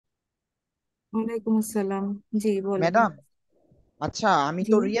ওয়ালাইকুম আসসালাম। জি বলেন। ম্যাডাম, আচ্ছা আমি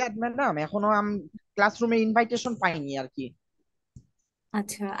জি। তো রিয়াদ ম্যাডাম, এখনো ক্লাসরুমে ইনভাইটেশন পাইনি আর কি।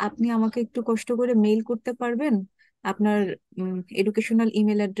 আচ্ছা, আপনি আমাকে একটু কষ্ট করে মেইল করতে পারবেন আপনার এডুকেশনাল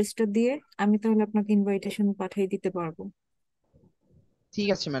ইমেল অ্যাড্রেসটা দিয়ে? আমি তাহলে আপনাকে ইনভাইটেশন পাঠিয়ে দিতে পারবো। ঠিক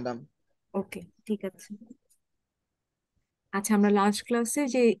আছে ম্যাডাম। ওকে, ঠিক আছে। আচ্ছা, আমরা লাস্ট ক্লাসে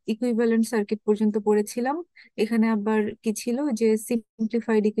যে ইকুইভ্যালেন্ট সার্কিট পর্যন্ত পড়েছিলাম। এখানে আবার কি ছিল যে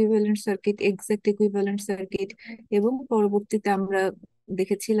simplified equivalent circuit, exact equivalent circuit, এবং পরবর্তীতে আমরা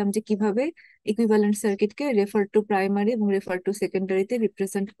দেখেছিলাম যে কিভাবে ইকুইভ্যালেন্ট সার্কিটকে রেফার টু প্রাইমারি এবং রেফার টু সেকেন্ডারিতে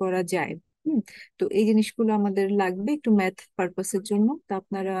রিপ্রেজেন্ট করা যায়। হুম। তো এই জিনিসগুলো আমাদের লাগবে একটু ম্যাথ পারপাসের জন্য। তো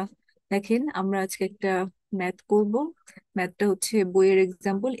আপনারা দেখেন, আমরা আজকে একটা ম্যাথ করব। ম্যাথটা হচ্ছে বইয়ের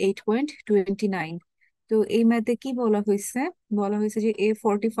এক্সাম্পল 8.29। তো এই ম্যাথে কি বলা হয়েছে? বলা হয়েছে যে A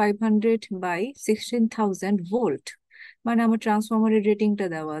 4500/16,000 ভোল্ট, মানে আমার ট্রান্সফরমারের রেটিংটা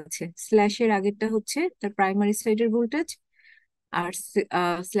দেওয়া আছে। স্ল্যাশের আগেরটা হচ্ছে তার প্রাইমারি সাইডের ভোল্টেজ, আর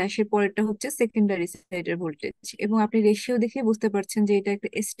স্ল্যাশের পরেরটা হচ্ছে সেকেন্ডারি সাইডের ভোল্টেজ। এবং আপনি রেশিও দেখে বুঝতে পারছেন যে এটা একটা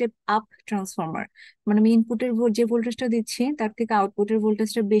স্টেপ আপ ট্রান্সফরমার। মানে আমি ইনপুটের যে ভোল্টেজটা দিচ্ছি তার থেকে আউটপুটের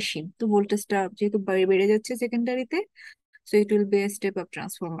ভোল্টেজটা বেশি, তো ভোল্টেজটা যেহেতু বেড়ে যাচ্ছে সেকেন্ডারিতে, so it will B A step up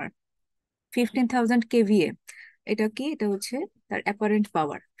transformer. 15,000 kVA, এটা কি? এটা হচ্ছে তার apparent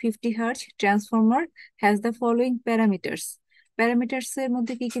power. 50 hertz transformer has the following parameters. Parameters এর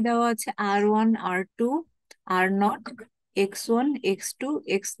মধ্যে কি কি দেওয়া আছে? R1, R2, R0, X1, X2,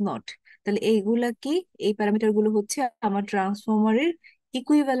 X0। তাহলে এইগুলা কি? এই প্যারামিটার গুলো হচ্ছে আমার ট্রান্সফরমারের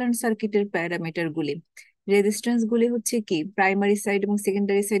ইকুইভ্যালেন্ট সার্কিটের প্যারামিটার গুলি। রেজিস্ট্যান্স গুলি হচ্ছে কি? প্রাইমারি সাইড এবং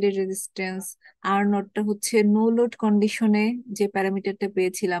সেকেন্ডারি সাইডের রেজিস্ট্যান্স। R0টা হচ্ছে নো লোড কন্ডিশনে যে প্যারামিটারটা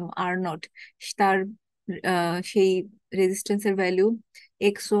পেয়েছিলাম R0, তার সেই রেজিস্ট্যান্সের ভ্যালু।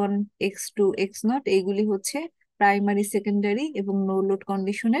 X1, X2, X0 এইগুলি হচ্ছে প্রাইমারি, সেকেন্ডারি এবং নো লোড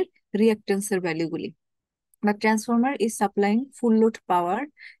কন্ডিশনের রিঅ্যাক্ট্যান্সের ভ্যালুগুলি। The transformer is supplying full load power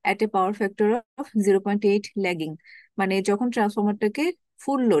at a power factor of 0.8 lagging। মানে যখন ট্রান্সফরমারটাকে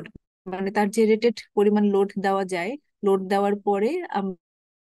ফুল লোড, মানে তার যে রেটেড পরিমাণ লোড দেওয়া যায়, লোড দেওয়ার পরে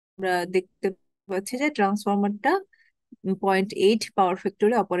আমরা দেখতে পাচ্ছি যে ট্রান্সফরমারটা 0.8 পাওয়ার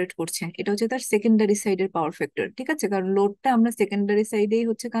ফ্যাক্টরে অপারেট করছে। এটা হচ্ছে তার সেকেন্ডারি সাইডের পাওয়ার ফ্যাক্টর, ঠিক আছে? কারণ লোডটা আমরা সেকেন্ডারি সাইডেই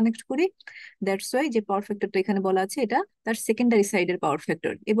হচ্ছে কানেক্ট করি। দ্যাটস ওয়াই যে পাওয়ার ফ্যাক্টরটা এখানে বলা আছে এটা তার সেকেন্ডারি সাইডের পাওয়ার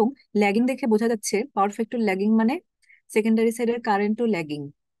ফ্যাক্টর। এবং ল্যাগিং দেখে বোঝা যাচ্ছে পাওয়ার ফ্যাক্টর ল্যাগিং মানে সেকেন্ডারি সাইডের কারেন্টও ল্যাগিং।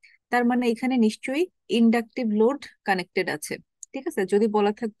 তার মানে এখানে নিশ্চয়ই ইন্ডাকটিভ লোড কানেক্টেড আছে। ঠিক আছে, যদি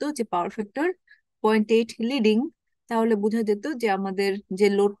বলা থাকতো যে পাওয়ার ফ্যাক্টর 0.8 লিডিং, তাহলে বোঝা যেত যে আমাদের যে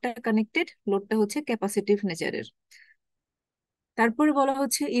লোডটা কানেক্টেড, লোডটা হচ্ছে ক্যাপাসিটিভ নেচারের। তারপরে বলা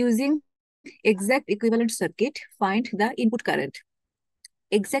হচ্ছে using exact equivalent circuit find the input current.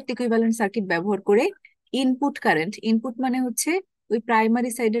 Exact equivalent circuit ব্যবহার করে ইনপুট কারেন্ট, ইনপুট মানে হচ্ছে ওই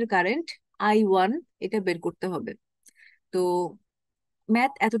প্রাইমারি সাইডের কারেন্ট I1, এটা বের করতে হবে। তো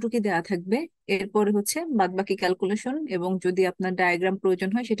ম্যাথ এতটুকু দেওয়া থাকবে। এরপরে হচ্ছে বাদবাকি ক্যালকুলেশন, এবং যদি আপনার ডায়াগ্রাম প্রয়োজন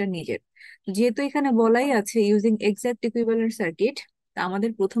হয় সেটা নিজের। যেহেতু এখানে বলাই আছে ইউজিং এক্সাক্ট ইকুইভ্যালেন্ট সার্কিট, তা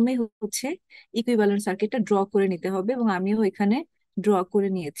আমাদের প্রথমেই হচ্ছে ইকুইভ্যালেন্ট সার্কিটটা ড্র করে নিতে হবে, এবং আমিও এখানে ড্র করে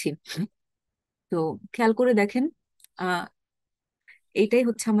নিয়েছি। তো খেয়াল করে দেখেন, আহ এইটাই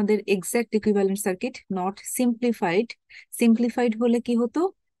হচ্ছে আমাদের exact equivalent circuit, not simplified. Simplified হলে কি হতো?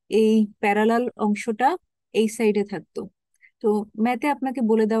 এই প্যারালাল অংশটা এই সাইডে থাকতো। তো ম্যাথে আপনাকে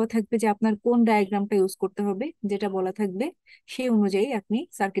বলে দেওয়া থাকবে যে আপনার কোন ডায়াগ্রামটা ইউজ করতে হবে, যেটা বলা থাকবে সেই অনুযায়ী আপনি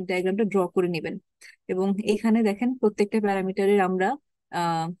সার্কিট ডায়াগ্রামটা ড্র করে নেবেন। এবং এখানে দেখেন প্রত্যেকটা প্যারামিটারের আমরা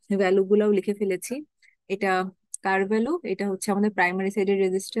ভ্যালু গুলাও লিখে ফেলেছি। এটা কার ভ্যালু? এটা হচ্ছে আমাদের প্রাইমারি সাইডের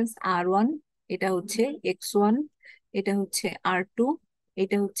রেজিস্ট্যান্স R1, এটা হচ্ছে X1, এটা হচ্ছে R2,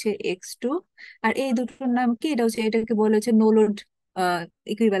 এটা হচ্ছে X2। আর এই দুটোর নাম কি? এটা হচ্ছে, এটাকে বলা হচ্ছে নো লোড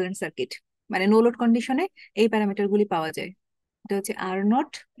ইকুইভ্যালেন্ট সার্কিট। মানে নো লোড কন্ডিশনে এই প্যারামিটার গুলি পাওয়া যায়। এটা হচ্ছে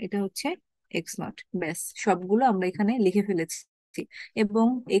R0, এটা হচ্ছে X0। ব্যাস, সবগুলো আমরা এখানে লিখে ফেলেছি। এবং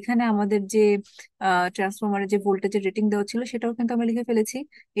এখানে আমাদের যে ট্রান্সফরমারের যে ভোল্টেজের রেটিং দেওয়া ছিল সেটাও কিন্তু আমরা লিখে ফেলেছি।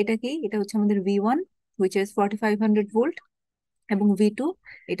 এটা কি? এটা হচ্ছে আমাদের V1, হুইচ ইজ 4500 ভোল্ট, এবং V2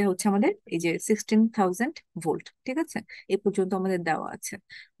 এটা হচ্ছে আমাদের এই যে 16,000 ভোল্ট। ঠিক আছে, এ পর্যন্ত আমাদের দেওয়া আছে।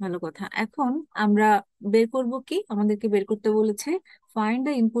 ভালো কথা। এখন আমরা বের করব কি? আমাদেরকে বের করতে বলেছে find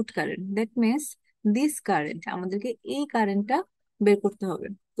the input current, that means this current, আমাদেরকে এই কারেন্টটা বের করতে হবে।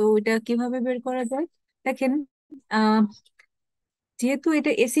 তো এটা কিভাবে বের করা যায়? দেখেন, আহ যেহেতু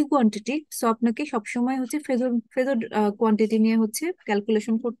এটা এসি কোয়ান্টিটি, সো আপনাকে সবসময় হচ্ছে ফেজর ফেজর কোয়ান্টিটি নিয়ে হচ্ছে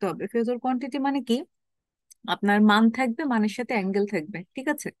ক্যালকুলেশন করতে হবে। ফেজর কোয়ান্টিটি মানে কি? আপনার মান থাকবে, মানের সাথে অ্যাঙ্গেল থাকবে, ঠিক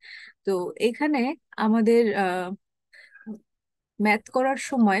আছে? তো এখানে আমাদের ম্যাথ করার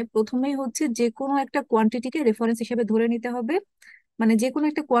সময় প্রথমেই হচ্ছে যে কোনো একটা কোয়ান্টিটিকে রেফারেন্স হিসেবে ধরে নিতে হবে। মানে যে কোনো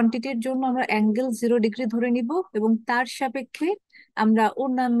একটা কোয়ান্টিটির জন্য আমরা অ্যাঙ্গেল 0 ডিগ্রি ধরে নিব এবং তার সাপেক্ষে আমরা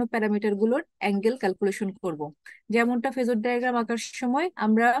অন্যান্য প্যারামিটার গুলোর অ্যাঙ্গেল ক্যালকুলেশন করব। যেমনটা ফেজর ডায়াগ্রাম আঁকার সময়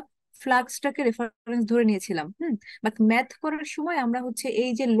আমরা ফ্লাক্সটাকে রেফারেন্স ধরে নিয়েছিলাম, বাট ম্যাথ করার সময় আমরা হচ্ছে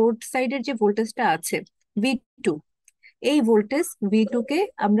এই যে লোড সাইডের যে ভোল্টেজটা আছে V2, এই ভোল্টেজ V2 কে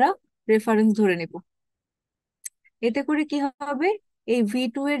আমরা রেফারেন্স ধরে নেব। এতে করে কি হবে, এই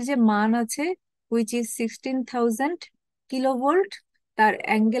V2 এর যে মান আছে হুইচ ইজ 16,000 কিলোভোল্ট, তার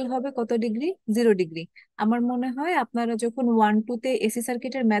অ্যাঙ্গেল হবে কত ডিগ্রি? 0 ডিগ্রি। আমার মনে হয় আপনারা যখন 1-2 তে এসি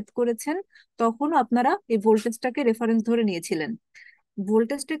সার্কিটের ম্যাথ করেছেন তখনও আপনারা এই ভোল্টেজটাকে রেফারেন্স ধরে নিয়েছিলেন।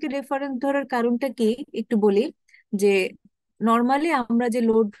 ভোল্টেজটাকে রেফারেন্স ধরার কারণটা কি একটু বলি, যে নর্মালি আমরা যে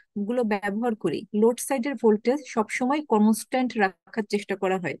লোড গুলো ব্যবহার করি, লোড সাইডের ভোল্টেজ সবসময় কনস্ট্যান্ট রাখার চেষ্টা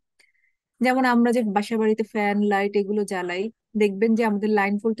করা হয়। যেমন আমরা যে বাসা বাড়িতে ফ্যান লাইট এগুলো জ্বালাই, দেখবেন যে আমাদের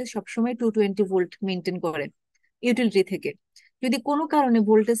লাইন ভোল্টেজ সবসময় 220 ভোল্ট মেনটেন করে ইউটিলিটি থেকে। যদি কোনো কারণে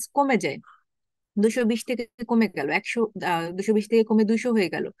ভোল্টেজ কমে যায়, 220 থেকে কমে গেল 100, 220 থেকে কমে 200 হয়ে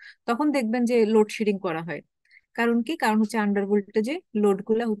গেল, তখন দেখবেন যে লোডশেডিং করা হয়। কারণ কি? কারণ হচ্ছে আন্ডার ভোল্টেজে লোড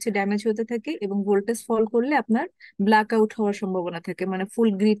গুলা হচ্ছে ড্যামেজ হতে থাকে এবং ভোল্টেজ ফল করলে আপনার ব্ল্যাক আউট হওয়ার সম্ভাবনা থাকে, মানে ফুল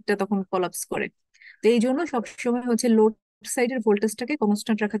গ্রিডটা তখন কলাপস করে। তো এই জন্য সবসময় হচ্ছে লোড সাইডের ভোল্টেজটাকে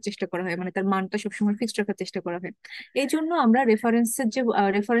কনস্ট্যান্ট রাখার চেষ্টা করা হয়, মানে তার মানটা সবসময় ফিক্সড রাখার চেষ্টা করা হয়। এই জন্য আমরা রেফারেন্সের যে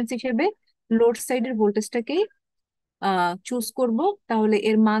রেফারেন্স হিসেবে লোড সাইডের ভোল্টেজটাকেই চুজ করব। তাহলে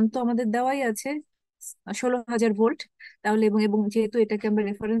এর মান তো আমাদের দেওয়াই আছে, 16,000 ভোল্ট। তাহলে এবং এবং যেহেতু এটাকে আমরা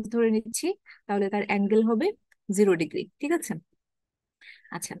রেফারেন্স ধরে নিচ্ছি, তাহলে তার অ্যাঙ্গেল হবে 0 ডিগ্রি। ঠিক আছে?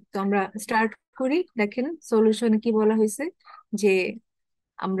 আচ্ছা, তো আমরা স্টার্ট করি। দেখেন সলিউশনে কি বলা হয়েছে, যে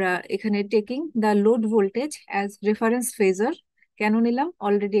আমরা এখানে taking the load voltage as reference phasor. কেন নিলাম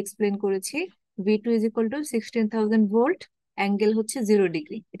অলরেডি এক্সপ্লেন করেছি। V2 = 16,000 ভোল্ট, অ্যাঙ্গেল হচ্ছে 0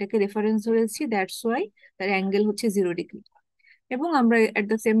 ডিগ্রি, এটাকে রেফারেন্স ধরেছি, দ্যাটস ওয়াই তার অ্যাঙ্গেল হচ্ছে 0 ডিগ্রি। এবং আমরা এট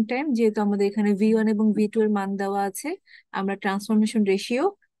দ্য সেম টাইম যেহেতু আমাদের এখানে V1 এবং V2 এর মান দেওয়া আছে, আমরা ট্রান্সফরমেশন রেশিও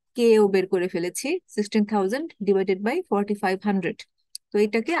কে ও বের করে ফেলেছি, 16,000 / 4,500। তো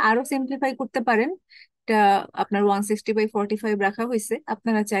এটাকে আরো সিম্পলিফাই করতে পারেন। এটা আপনার 160/45 রাখা হয়েছে,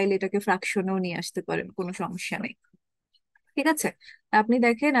 আপনারা চাইলে এটাকে ফ্রাকশনেও নিয়ে আসতে পারেন, কোনো সমস্যা নেই। ঠিক আছে? আপনি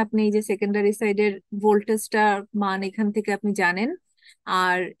দেখেন, আপনি এই যে সেকেন্ডারি সাইডের ভোল্টেজটার মান এখান থেকে আপনি জানেন।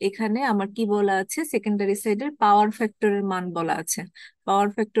 আর এখানে আমার কি বলা আছে, সেকেন্ডারি সাইডের পাওয়ার ফ্যাক্টরের মান বলা আছে। পাওয়ার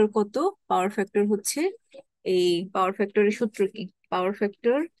ফ্যাক্টর কত? পাওয়ার ফ্যাক্টর হচ্ছে, এই পাওয়ার ফ্যাক্টরের সূত্র কি? পাওয়ার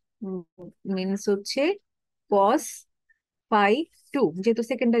ফ্যাক্টর মিনস হচ্ছে কস পাই টু, যেহেতু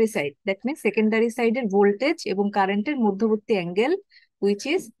secondary side, that means secondary সাইডের ভোল্টেজ এবং কারেন্টের মধ্যবর্তী অ্যাঙ্গেল হুইচ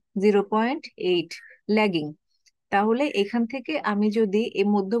ইজ 0.8 ল্যাগিং। তাহলে এখান থেকে আমি যদি এই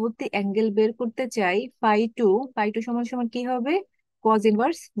মধ্যবর্তী অ্যাঙ্গেল বের করতে চাই, পাই টু সমান সমান কি হবে? কজ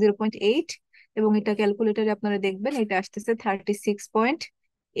ইনভার্স 0.8, এবং এটা ক্যালকুলেটরে আপনারা দেখবেন এটা আসতেছে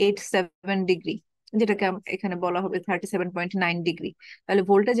 36.87 ডিগ্রি, যেটাকে এখানে বলা হবে 37.9 ডিগ্রি। তাহলে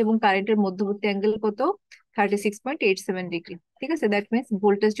ভোল্টেজ এবং কারেন্টের মধ্যবর্তী অ্যাঙ্গেল কত? 36.87 ডিগ্রি। ঠিক আছে? দ্যাট মিনস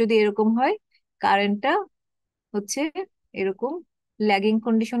ভোল্টেজ যদি এরকম হয়, কারেন্টটা হচ্ছে এরকম ল্যাগিং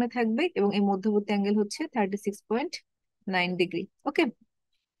কন্ডিশনে থাকবে এবং এই মধ্যবর্তী অ্যাঙ্গেল হচ্ছে 36.9 ডিগ্রি। ওকে।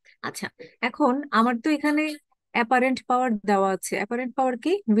 আচ্ছা, এখন আমার তো এখানে অ্যাপারেন্ট পাওয়ার দেওয়া আছে। অ্যাপারেন্ট পাওয়ার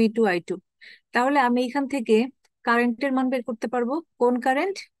কি? V2 I2। তাহলে আমি এখান থেকে কারেন্টের মান বের করতে পারবো। কোন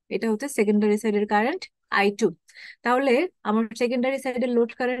কারেন্ট? এটা হচ্ছে সেকেন্ডারি সাইডের কারেন্ট, I2। তাহলে আমার সেকেন্ডারি সাইডের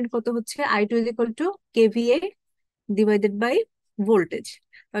লোড কারেন্ট কত হচ্ছে? I2 = KVA divided by voltage.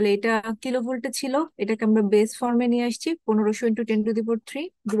 তাহলে এটা কিলো ভোল্টে ছিল, এটাকে আমরা বেস ফর্মে নিয়ে আসছি, 1500 × 10⁻³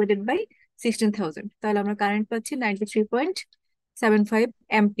 ডিভাইডেড বাই 16,000। তাহলে আমরা কারেন্ট পাচ্ছি 93.75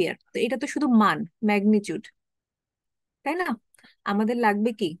 অ্যাম্পিয়ার। তো এটা তো শুধু মান, ম্যাগনিটিউড, তাই না? আমাদের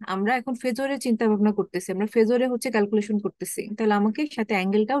লাগবে কি? আমরা এখন ফেজরে চিন্তা ভাবনা করতেছি, আমরা ফেজরে হচ্ছে ক্যালকুলেশন করতেছি, তাহলে আমাকে সাথে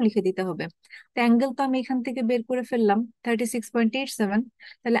অ্যাঙ্গেলটাও লিখে দিতে হবে। তো অ্যাঙ্গেল তো আমি এখান থেকে বের করে ফেললাম, 36.87।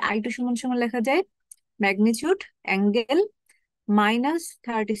 তাহলে I2 সমান সমান লেখা যায় magnitude angle minus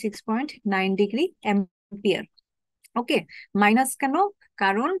 36.9 degree ampere. ওকে। মাইনাস কেন?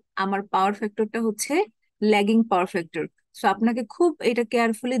 কারণ আমার পাওয়ার ফ্যাক্টরটা হচ্ছে ল্যাগিং পাওয়ার ফ্যাক্টর। সো আপনাকে খুব এটা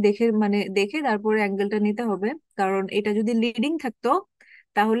কেয়ারফুলি দেখে, মানে দেখে তারপরে অ্যাঙ্গেলটা নিতে হবে। কারণ এটা যদি লিডিং থাকতো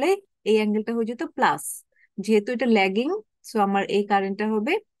তাহলে এই অ্যাঙ্গেলটা হয়ে যেত প্লাস। যেহেতু এটা ল্যাগিং, সো আমার এই কারেন্টটা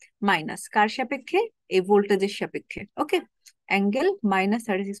হবে মাইনাস। কার সাপেক্ষে? এই ভোল্টেজের সাপেক্ষে। ওকে। Angle minus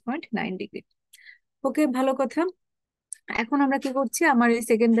 36.9 degree. ওকে, ভালো কথা। এখন আমরা কি করছি, আমার এই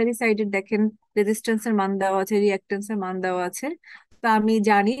সেকেন্ডারি সাইডের দেখেন রেজিস্ট্যান্স এর মান দেওয়া আছে, রিঅ্যাকট্যান্স এর মান দেওয়া আছে। তো আমি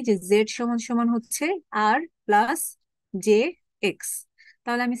জানি যে জেড সমান সমান হচ্ছে আর প্লাস জে এক্স।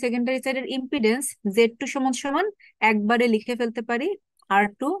 তাহলে আমি সেকেন্ডারি সাইডের ইম্পিডেন্স Z2 সমান সমান একবারে লিখে ফেলতে পারি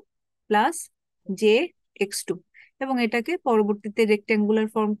R2 প্লাস জে X2। এবং এটাকে পরবর্তীতে রেক্টেঙ্গুলার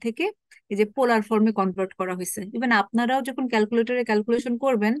ফর্ম থেকে এই যে পোলার ফর্মে কনভার্ট করা হয়েছে। ইভেন আপনারাও যখন ক্যালকুলেটরে ক্যালকুলেশন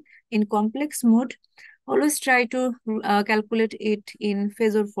করবেন in complex mode, always try to calculate it in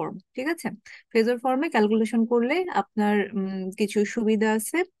phasor form, ঠিক আছে? ফেজর ফর্মে ক্যালকুলেশন করলে আপনার কিছু সুবিধা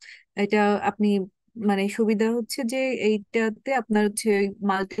আছে। এটা আপনি মানে সুবিধা হচ্ছে যে এইটাতে আপনার হচ্ছে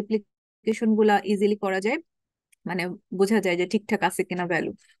মাল্টিপ্লিকেশন গুলা ইজিলি করা যায়, মানে বোঝা যায় যে ঠিকঠাক আছে কিনা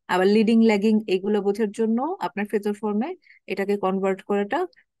ভ্যালু। আবার লিডিং ল্যাগিং এগুলো বোঝার জন্য আপনার ফেজর ফর্মে এটাকে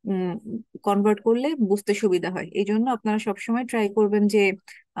কনভার্ট করলে বুঝতে সুবিধা হয়। এই জন্য আপনারা সবসময় ট্রাই করবেন যে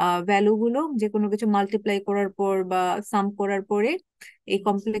ভ্যালু গুলো যে কোনো কিছু মাল্টিপ্লাই করার পর বা সাম করার পরে এই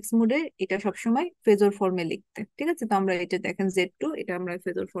কমপ্লেক্স মোডে এটা সবসময় ফেজর ফর্মে লিখতে, ঠিক আছে? তো আমরা এটা দেখেন Z2, এটা আমরা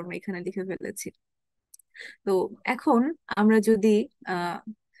ফেজর ফর্মে এখানে লিখে ফেলেছি। তো এখন আমরা যদি আহ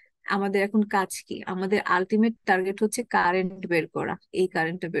আমাদের এখন কাজ কি, আমাদের আলটিমেট টার্গেট হচ্ছে কারেন্ট বের করা, এই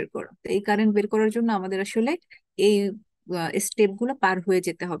কারেন্টটা বের করা। তো এই কারেন্ট বের করার জন্য আমাদের আসলে এই স্টেপ গুলো পার হয়ে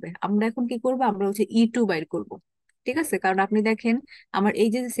যেতে হবে। আমরা এখন কি করব, আমরা হচ্ছে E2 বাইর করব, ঠিক আছে? কারণ আপনি দেখেন আমার এই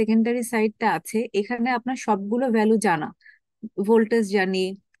যে সেকেন্ডারি সাইডটা আছে, এখানে আপনার সবগুলো ভ্যালু জানা, ভোল্টেজ জানি,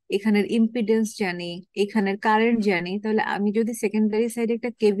 এখানের ইম্পিডেন্স জানি, এখানের কারেন্ট জানি। তাহলে আমি যদি সেকেন্ডারি সাইডে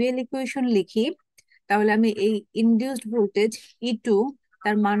একটা কেভিএল ইকুয়েশন লিখি, তাহলে আমি এই ইনডিউসড ভোল্টেজ E2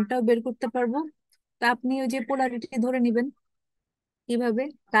 তার মানটাও বের করতে পারবো। তা আপনি ওই যে পোলারিটি ধরে নিবেন কিভাবে,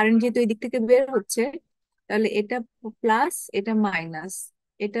 কারেন্ট যেহেতু এই দিক থেকে বের হচ্ছে, তাহলে এটা প্লাস এটা মাইনাস,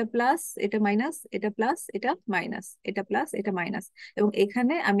 এটা প্লাস এটা মাইনাস, এটা প্লাস এটা মাইনাস, এটা প্লাস এটা মাইনাস। এবং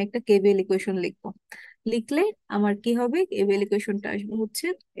এখানে আমি একটা কেভিএল ইকুয়েশন লিখবো। লিখলে আমার কি হবে, কেভিএল ইকুয়েশনটা আসবে হচ্ছে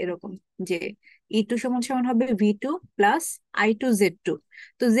এরকম যে E2 সমান সমান হবে V2 প্লাস I2 Z2।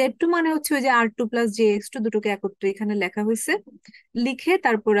 তো Z2 মানে হচ্ছে ওই যে R2 প্লাস JX2 দুটোকে একত্রে এখানে লেখা হয়েছে। লিখে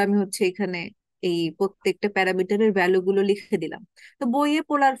তারপর আমি হচ্ছে এখানে এই প্রত্যেকটা প্যারামিটারের ভ্যালু গুলো লিখে দিলাম। তো বইয়ে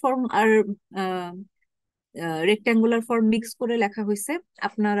পোলার ফর্ম আর রেক্ট্যাঙ্গুলার ফর্ম মিক্স করে লেখা হয়েছে।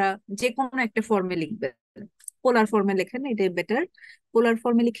 আপনারা যে কোনো একটা ফর্মে লিখবেন, পোলার ফর্মে লেখেন, এটাই বেটার। পোলার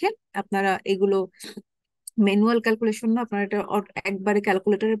ফর্মে লিখে আপনারা এগুলো ম্যানুয়াল ক্যালকুলেশন না, আপনারা এটা একবারে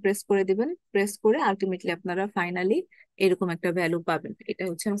ক্যালকুলেটরে প্রেস করে দিবেন। প্রেস করে আলটিমেটলি আপনারা ফাইনালি এরকম একটা ভ্যালু পাবেন। এটা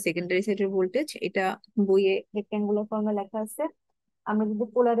হচ্ছে আমার সেকেন্ডারি সাইডের ভোল্টেজ, এটা বইয়ে রেক্ট্যাঙ্গুলার ফর্মে লেখা আছে। আমরা যদি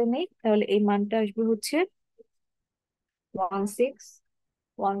পোলারে নেই তাহলে এই মানটা আসবে হচ্ছে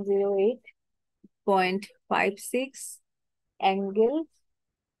 16,108.56 অ্যাঙ্গেল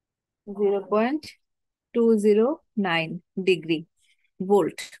 0.209 ডিগ্রি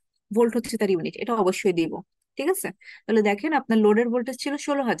ভোল্ট। ভোল্ট হচ্ছে তার ইউনিট, এটা অবশ্যই দিব, ঠিক আছে? তাহলে দেখেন আপনার লোডের ভোল্টেজ ছিল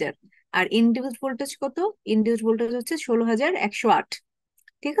 16,000, আর ইনডিউসড ভোল্টেজ কত? ইনডিউসড ভোল্টেজ হচ্ছে 16,108,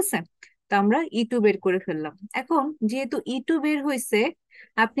 ঠিক আছে? তো আমরা E2 বের করে ফেললাম। এখন যেহেতু E2 বের হয়েছে,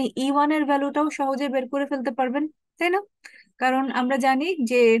 আপনি E1 এর ভ্যালুটাও সহজে বের করে ফেলতে পারবেন, তাই না? কারণ আমরা জানি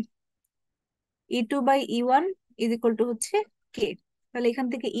যে E2 by E1 is equal to হচ্ছে কে। তাহলে এখান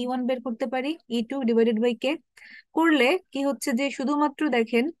থেকে E1 বের করতে পারি, E2 ডিভাইডেড বাই কে। করলে কি হচ্ছে যে শুধুমাত্র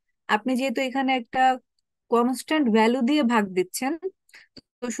দেখেন, আপনি যেহেতু এখানে একটা কনস্ট্যান্ট ভ্যালু দিয়ে ভাগ দিচ্ছেন,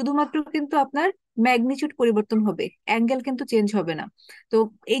 তো শুধুমাত্র কিন্তু আপনার ম্যাগনিচিউড পরিবর্তন হবে, অ্যাঙ্গেল কিন্তু চেঞ্জ হবে না। তো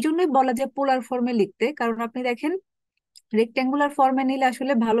এই জন্যই বলা যায় পোলার ফর্মে লিখতে, কারণ আপনি দেখেন রেক্ট্যাঙ্গুলার ফর্মে নিলে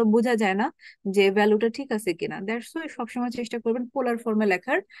আসলে ভালো বোঝা যায় না যে ভ্যালুটা ঠিক আছে কিনা। দ্যাটস ওয়াই সবসময় চেষ্টা করবেন পোলার ফর্মে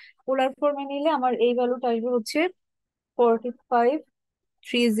লেখার। পোলার ফর্মে নিলে আমার এই ভ্যালুটা আসবে হচ্ছে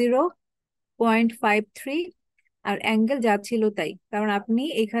 4530.53, আর অ্যাঙ্গেল যা ছিল তাই, কারণ আপনি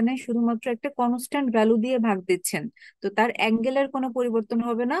এখানে শুধুমাত্র একটা কনস্ট্যান্ট ভ্যালু দিয়ে ভাগ দিচ্ছেন। তো তার অ্যাঙ্গেলের কোনো পরিবর্তন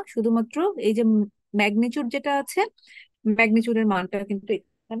হবে না, শুধুমাত্র এই যে ম্যাগনিচিউড যেটা আছে, ম্যাগনিচিউডের মানটা কিন্তু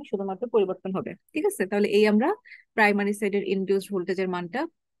এখানে শুধুমাত্র পরিবর্তন হবে, ঠিক আছে? তাহলে এই আমরা প্রাইমারি সাইডের ইনডিউসড ভোল্টেজের মানটা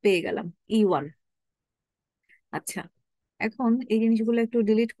পেয়ে গেলাম, E1। আচ্ছা, এখন এই জিনিসগুলো একটু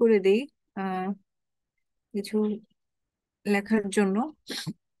ডিলিট করে দেই কিছু লেখার জন্য।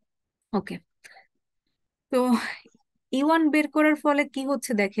 ওকে, তো E1 বের করার ফলে কি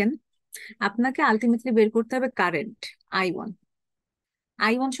হচ্ছে দেখেন, আপনাকে আলটিমেটলি বের করতে হবে কারেন্ট I1।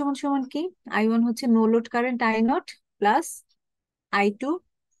 I1 সমান সমান কি? I1 হচ্ছে no load current I0 plus I2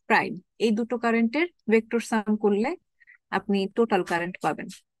 prime. এই দুটো কারেন্টের ভেক্টর সাম করলে আপনি টোটাল কারেন্ট পাবেন।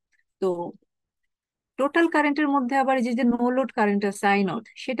 তো টোটাল কারেন্টের মধ্যে আবার এই যে নো লোড কারেন্ট আছে I0,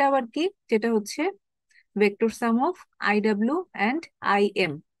 সেটা আবার কি? যেটা হচ্ছে vector some of IW and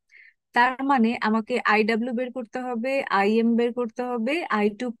IM। তার মানে আমাকে IW বের করতে হবে, IM বের করতে হবে,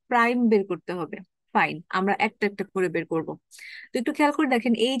 I2 প্রাইম বের করতে হবে। ফাইন, আমরা একটা একটা করে বের করব। তো একটু খেয়াল করে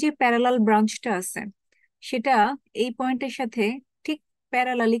দেখেন, এই যে প্যারালাল ব্রাঞ্চটা আছে, সেটা এই পয়েন্টের সাথে ঠিক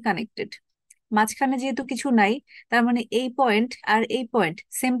প্যারালালি কানেক্টেড। মাঝখানে যেহেতু কিছু নাই, তার মানে এই পয়েন্ট আর এই পয়েন্ট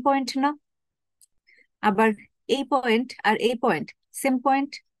সেম পয়েন্ট না? আবার এই পয়েন্ট আর এই পয়েন্ট সেম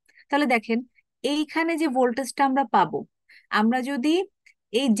পয়েন্ট। তাহলে দেখেন এইখানে যে ভোল্টেজটা আমরা পাবো, আমরা যদি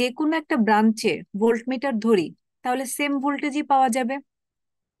এই যে কোনো একটা ব্রাঞ্চে ভোল্টমিটার ধরি, তাহলে সেম ভোল্টেজই পাওয়া যাবে।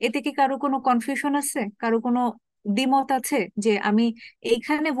 এতে কি কারো কোনো কনফিউশন আছে, কারো কোনো দ্বিমত আছে যে আমি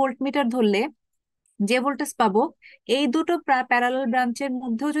এইখানে ভোল্টমিটার ধরলে যে ভোল্টেজ পাবো, এই দুটো প্যারালাল ব্রাঞ্চের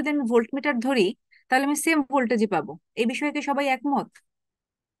মধ্যেও যদি আমি ভোল্টমিটার ধরি, তাহলে আমি সেম ভোল্টেজই পাবো? এই বিষয়ে কি সবাই একমত?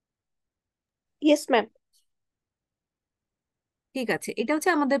 Yes ma'am. ঠিক আছে, এটা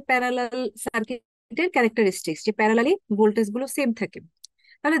হচ্ছে আমাদের প্যারালাল সার্কিটের ক্যারেক্টারিস্টিক্স, যে প্যারালালি ভোল্টেজ গুলো সেম থাকে।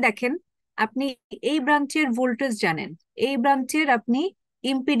 তাহলে দেখেন, আপনি এই ব্রাঞ্চের ভোল্টেজ জানেন, এই ব্রাঞ্চের আপনি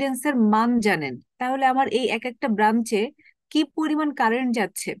ইম্পিডেন্সের মান জানেন, তাহলে আমার এই এক একটা ব্রাঞ্চে কি পরিমাণ কারেন্ট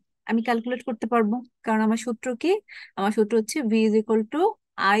যাচ্ছে আমি ক্যালকুলেট করতে পারবো। কারণ আমার সূত্র কি? আমার সূত্র হচ্ছে V is equal to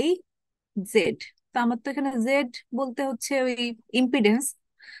I Z. তো আমার তো এখানে জেড বলতে হচ্ছে ওই ইম্পিডেন্স,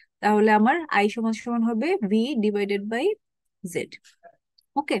 তাহলে আমার আই সমান সমান হবে ভি ডিভাইডেড বাই জেড।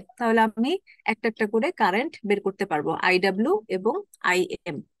 ওকে, তাহলে আমি একটা একটা করে কারেন্ট বের করতে পারবো, আই ডাব্লিউ এবং আই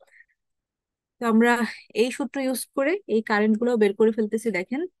এম। তো আমরা এই সূত্র ইউজ করে এই কারেন্ট গুলো বের করে ফেলতেছি।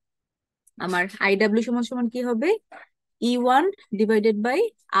 দেখেন, আমার আই ডাব্লিউ সমান সমান কি হবে? ই one divided by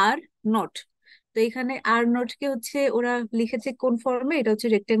are not. তো এখানে আর নট কে হচ্ছে ওরা লিখেছে কোন ফর্মে? এটা হচ্ছে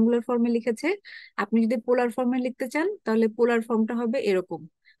রেক্টেঙ্গুলার ফর্মে লিখেছে। আপনি যদি পোলার ফর্মে লিখতে চান, তাহলে পোলার ফর্মটা হবে এরকম: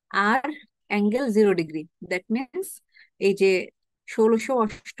 আর অ্যাঙ্গেল 0 ডিগ্রি। দ্যাট মিনস এই যে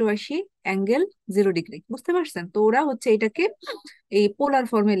 1688 অ্যাঙ্গেল 0 ডিগ্রি, বুঝতে পারছেন? তো ওরা হচ্ছে এটাকে এই পোলার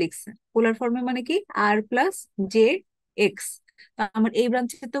ফর্মে লিখছে। পোলার ফর্মে মানে কি? আর প্লাস জে এক্স। আমার এই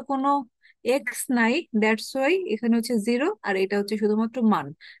ব্রাঞ্চে তো কোনো এক্স নাই, দ্যাটস ওয়াই এখানে হচ্ছে 0, আর এটা হচ্ছে শুধুমাত্র মান।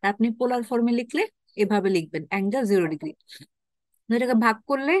 আর আপনি পোলার ফর্মে লিখলে এভাবে লিখবেন: অ্যাঙ্গেল 0 ডিগ্রি। এটাকে ভাগ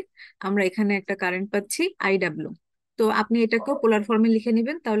করলে আমরা এখানে একটা কারেন্ট পাচ্ছি আই ডাব্লিউ। তো আপনি এটাকেও পোলার ফর্মে লিখে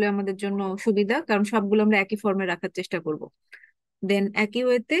নিবেন, তাহলে আমাদের জন্য সুবিধা, কারণ সবগুলো আমরা একই ফর্মে রাখার চেষ্টা করব। দেন একই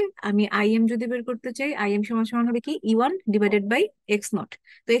ওয়েতে আমি আই এম যদি বের করতে চাই, আই এম সমান সমান হবে কি? ই one divided by x not.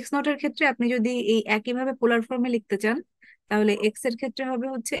 তো এক্স নটের ক্ষেত্রে আপনি যদি এই একইভাবে পোলার ফর্মে লিখতে চান, তাহলে এক্স এর ক্ষেত্রে হবে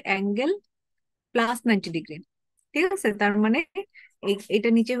হচ্ছে অ্যাঙ্গেল +90 ডিগ্রি। ঠিক আছে, তার মানে এটা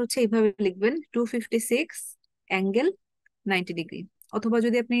নিচে হচ্ছে এইভাবে লিখবেন: 256 অ্যাঙ্গেল 90 ডিগ্রি। অথবা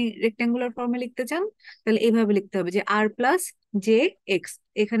যদি আপনি রেক্টেঙ্গুলার ফর্মে লিখতে চান, তাহলে এইভাবে লিখতে হবে যে আর প্লাস জে এক্স।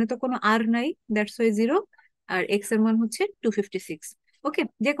 এখানে তো কোনো আর নাই, দ্যাটস ওয়াই 0, আর এক্স এর মান হচ্ছে 256। ওকে,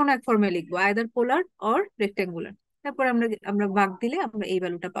 যে কোনো এক ফর্মে লিখবো, আইদার পোলার অর রেক্টেঙ্গুলার। তারপর আমরা আমরা ভাগ দিলে আমরা এই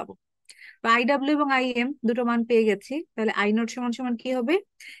ভ্যালুটা পাবো। তো আই ডাব্লিউ এবং আই এম দুটো মান পেয়ে গেছি, তাহলে আই নট সমান সমান কি হবে?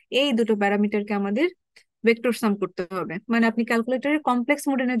 এই দুটো প্যারামিটারকে আমাদের ভেক্টর সাম করতে হবে, মানে আপনি ক্যালকুলেটরে কমপ্লেক্স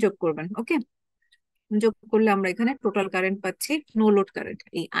মোডে এনে যোগ করবেন। ওকে, যোগ করলে আমরা এখানে টোটাল কারেন্ট পাচ্ছি, নো লোড কারেন্ট,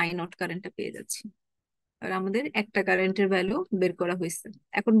 এই আই নট কারেন্টটা পেয়ে যাচ্ছি। আর আমাদের একটা কারেন্টের ভ্যালু বের করা হয়েছে।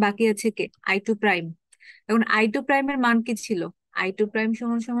 এখন বাকি আছে কে? I two prime. এখন আই টু প্রাইমের মান কি ছিল? আই টু প্রাইম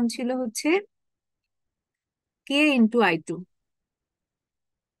সমান সমান ছিল হচ্ছে কে ইন্টু আই টু।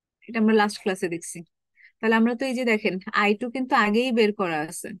 এটা আমরা লাস্ট ক্লাসে দেখছি। তাহলে আমরা তো এই যে দেখেন, আই টু কিন্তু আগেই বের করা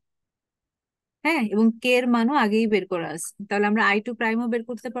আছে, হ্যাঁ, এবং কে এর মানও আগেই বের করা আছে, তাহলে আমরা আই টু প্রাইমও বের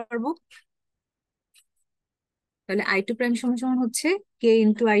করতে পারবো। তাহলে আই টু প্রাইম সমান সমান হচ্ছে কে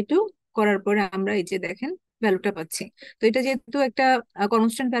ইন্টু আই টু, করার পরে আমরা এই যে দেখেন ভ্যালুটা পাচ্ছি। তো এটা যেহেতু একটা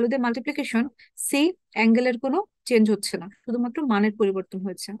কনস্ট্যান্ট ভ্যালু দিয়ে মাল্টিপ্লিকেশন, সি অ্যাঙ্গেলের কোনো চেঞ্জ হচ্ছে না, শুধুমাত্র মানের পরিবর্তন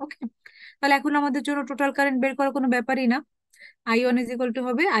হয়েছে। ওকে, তাহলে এখন আমাদের জন্য টোটাল কারেন্ট বের করার কোনো ব্যাপারই না। I one is equal to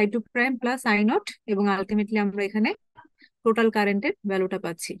হবে I two prime plus I not, এবং আলটিমেটলি আমরা এখানে টোটাল কারেন্টের ভ্যালুটা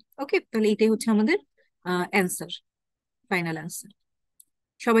পাচ্ছি। ওকে, তাহলে এটাই হচ্ছে আমাদের অ্যান্সার, ফাইনাল অ্যান্সার।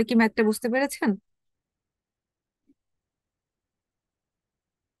 সবাই কি ম্যাথটা বুঝতে পেরেছেন?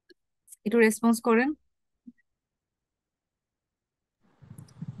 একটু রেসপন্স করেন।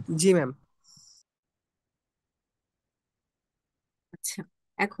 জি ম্যাম। আচ্ছা,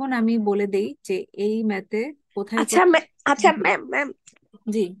 এখন আমি বলে দেই যে এই ম্যাথে কোথায় আচ্ছা কোথায়। আচ্ছা ম্যাম ম্যাম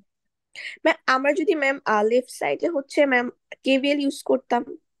জি, ম্যাম, আমরা যদি ম্যাম লেফট সাইডে হচ্ছে ম্যাম কেভিএল ইউজ করতাম,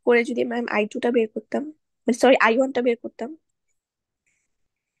 করে যদি ম্যাম আই টু টা বের করতাম, মানে সরি আই ওয়ান টা বের করতাম।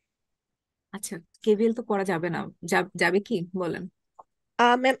 আচ্ছা, কেভিএল তো করা যাবে না। যাবে কি বলেন?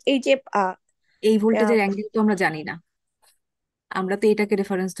 ম্যাম এই যে এই আহ, ভোল্টেজের অ্যাঙ্গেল তো আমরা জানি না, আমরা তো এটাকে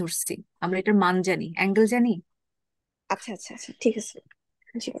রেফারেন্স ধরছি, আমরা এটার মান জানি, অ্যাঙ্গেল জানি। আচ্ছা আচ্ছা আচ্ছা ঠিক আছে।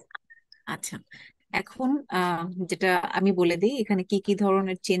 জি ম্যাম। আচ্ছা, এখন যেটা আমি বলে দিই এখানে কি কি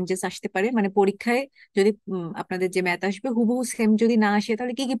ধরনের চেঞ্জেস আসতে পারে, মানে পরীক্ষায় যদি আপনাদের যে ম্যাথ আসবে হুবহু সেম যদি না আসে,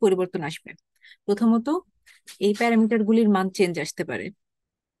 তাহলে কি কি পরিবর্তন আসবে? প্রথমত, এই প্যারামিটার গুলির মান চেঞ্জ আসতে পারে।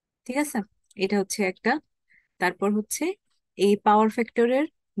 ঠিক আছে, এটা হচ্ছে একটা। তারপর হচ্ছে এই পাওয়ার ফ্যাক্টরের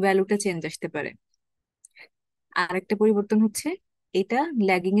ভ্যালুটা চেঞ্জ আসতে পারে। আর একটা পরিবর্তন হচ্ছে এটা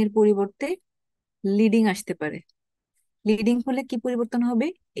ল্যাগিং এর পরিবর্তে লিডিং আসতে পারে। লিডিং হলে কি পরিবর্তন হবে?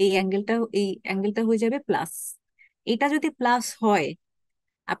 এই অ্যাঙ্গেলটা হয়ে যাবে প্লাস। এটা যদি প্লাস হয়,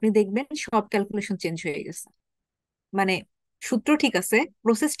 আপনি দেখবেন সব ক্যালকুলেশন চেঞ্জ হয়ে গেছে। মানে সূত্র ঠিক আছে,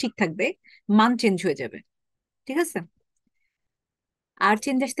 প্রসেস ঠিক থাকবে, মান চেঞ্জ হয়ে যাবে। ঠিক আছে? আর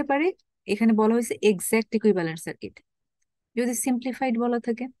চেঞ্জ আসতে পারে, এখানে বলা হয়েছে এক্সাক্ট ইকুইভ্যালেন্ট সার্কিট। যদি সিম্পলিফাইড বলা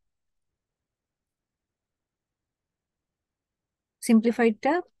থাকে,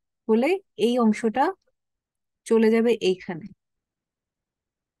 সিম্পলিফাইডটা হলে এই অংশটা চলে যাবে এইখানে।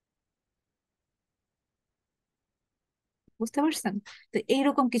 বুঝতে পারছেন? তো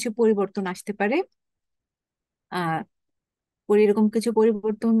এইরকম কিছু পরিবর্তন আসতে পারে। আহ এরকম কিছু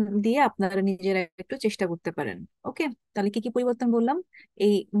পরিবর্তন দিয়ে আপনারা নিজেরা একটু চেষ্টা করতে পারেন। ওকে, তাহলে কি কি পরিবর্তন বললাম?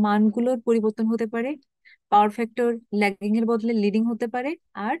 এই মানগুলোর পরিবর্তন হতে পারে, পাওয়ার ফ্যাক্টর ল্যাগিং এর বদলে লিডিং হতে পারে,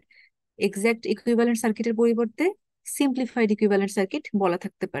 আর এক্সাক্ট ইকুইভ্যালেন্ট সার্কিটের পরিবর্তে সিম্পলিফাইড ইকুইভ্যালেন্ট সার্কিট বলা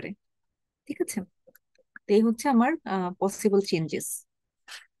থাকতে পারে। ঠিক আছে? তো এই হচ্ছে আমার পসিবল চেঞ্জেস।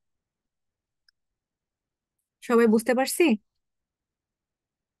 সবাই বুঝতে পারছি?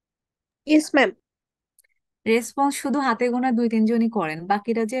 Yes ma'am. রেসপন্স শুধু হাতে গোনা দুই তিনজনই করেন,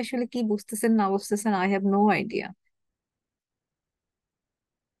 বাকিরা যে আসলে কি বুঝতেছেন না বুঝতেছেন, আই হ্যাভ নো আইডিয়া।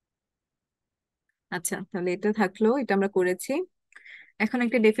 আচ্ছা, তাহলে এটা থাকলো, এটা আমরা করেছি। এখন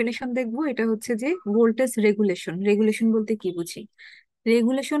একটা ডেফিনেশন দেখবো, এটা হচ্ছে যে ভোল্টেজ রেগুলেশন। রেগুলেশন বলতে কি বুঝি?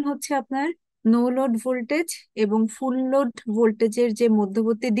 রেগুলেশন হচ্ছে আপনার নো লোড ভোল্টেজ এবং ফুল লোড ভোল্টেজের যে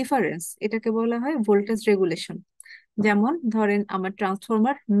মধ্যবর্তী ডিফারেন্স, এটাকে বলা হয় ভোল্টেজ রেগুলেশন। যেমন ধরেন আমার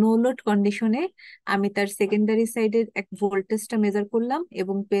ট্রান্সফরমার নো লোড কন্ডিশনে আমি তার সেকেন্ডারি সাইডের এক ভোল্টেজটা মেজার করলাম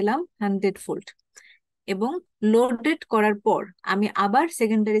এবং পেলাম 100 ভোল্ট, এবং লোডেড করার পর আমি আবার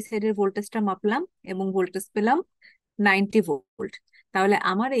সেকেন্ডারি সাইডের ভোল্টেজটা মাপলাম এবং ভোল্টেজ পেলাম 90 ভোল্ট। তাহলে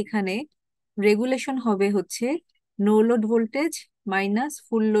আমার এখানে রেগুলেশন হবে হচ্ছে no load voltage minus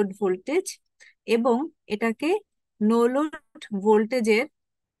full load voltage, এবং এটাকে নো লোড ভোল্টেজের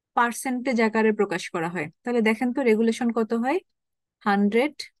পার্সেন্টেজ আকারে প্রকাশ করা হয়। তাহলে দেখেন তো রেগুলেশন কত হয়?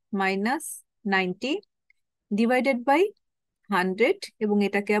 100 মাইনাস 90 ডিভাইডেড বাই 100, এবং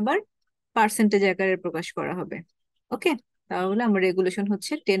এটাকে আবার পার্সেন্টেজ আকারে প্রকাশ করা হবে। ওকে, তাহলে আমার রেগুলেশন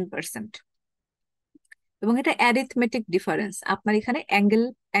হচ্ছে 10%। এবং এটা অ্যারিথমেটিক ডিফারেন্স, আপনার এখানে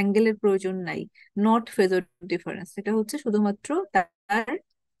অ্যাঙ্গেলের প্রয়োজন নাই, নট ফেজর ডিফারেন্স। এটা হচ্ছে শুধুমাত্র তার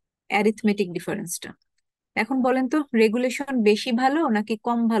অ্যারিথমেটিক ডিফারেন্সটা। এখন বলেন তো, রেগুলেশন বেশি ভালো নাকি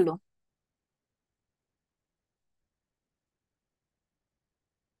কম ভালো?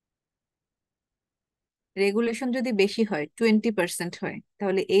 রেগুলেশন যদি বেশি হয়, 20% হয়,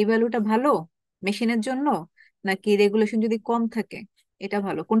 তাহলে এই ভ্যালুটা ভালো মেশিনের জন্য, নাকি রেগুলেশন যদি কম থাকে এটা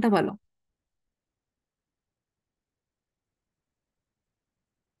ভালো? কোনটা ভালো?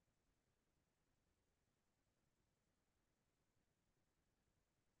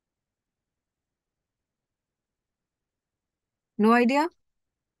 No idea?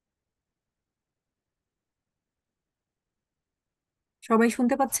 সবাই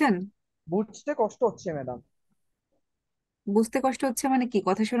শুনতে পাচ্ছেন? বুঝতে কষ্ট হচ্ছে ম্যাডাম। বুঝতে কষ্ট হচ্ছে মানে কি,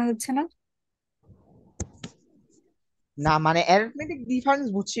 কথা শোনা যাচ্ছে না? না মানে অ্যারিথমেটিক ডিফারেন্স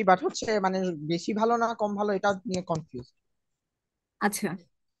বুঝছি, বাট হচ্ছে মানে বেশি ভালো না কম ভালো এটা নিয়ে কনফিউজ। আচ্ছা,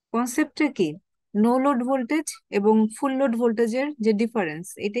 কনসেপ্টটা কি? নো লোড ভোল্টেজ এবং ফুল লোড ভোল্টেজের যে ডিফারেন্স,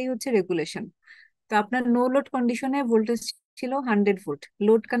 এটাই হচ্ছে রেগুলেশন। তো আপনার নো লোড কন্ডিশনে ভোল্টেজ ছিল 100 ভোল্ট,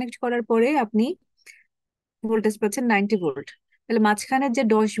 লোড কানেক্ট করার পরে আপনি ভোল্টেজ পাচ্ছেন 90 ভোল্ট। তাহলে মাঝখানের যে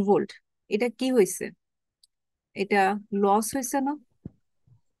 10 ভোল্ট, এটা কি হয়েছে? এটা লস হয়েছে না?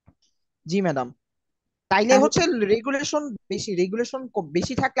 জি ম্যাডাম। তাইলে তাহলে হচ্ছে রেগুলেশন রেগুলেশন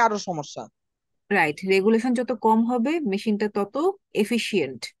বেশি থাকলে আরো সমস্যা। রাইট, রেগুলেশন যত কম হবে মেশিনটা তত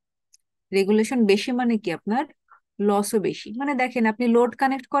এফিশিয়েন্ট। রেগুলেশন বেশি মানে কি, আপনার লসও বেশি। মানে দেখেন, আপনি লোড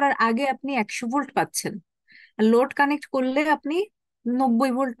কানেক্ট করার আগে আপনি 100 ভোল্ট পাচ্ছেন, আর লোড কানেক্ট করলে আপনি 90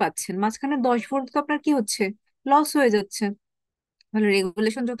 ভোল্ট পাচ্ছেন, মাঝখানে 10 ভোল্ট তো আপনার কি হচ্ছে? লস হয়ে যাচ্ছে। তাহলে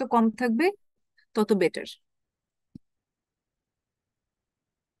রেগুলেশন যত কম থাকবে তত বেটার।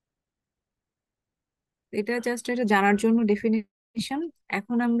 এটা জাস্ট এটা জানার জন্য ডেফিনিশন।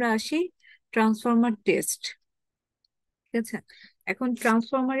 এখন আমরা আসি ট্রান্সফরমার টেস্ট। ঠিক আছে? এখন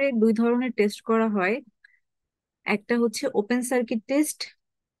ট্রান্সফরমারে দুই ধরনের টেস্ট করা হয়। একটা হচ্ছে open circuit test.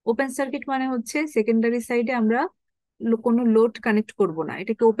 Open circuit মানে হচ্ছে সেকেন্ডারি সাইডে আমরা কোনো লোড কানেক্ট করব না,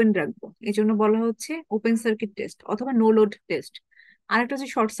 এটাকে ওপেন রাখবো, এই জন্য বলা হচ্ছে ওপেন সার্কিট টেস্ট অথবা নো লোড টেস্ট। আরেকটা হচ্ছে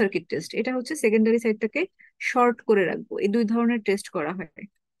শর্ট সার্কিট টেস্ট, এটা হচ্ছে সেকেন্ডারি সাইডটাকে শর্ট করে রাখবো। এই দুই ধরনের টেস্ট করা হয়।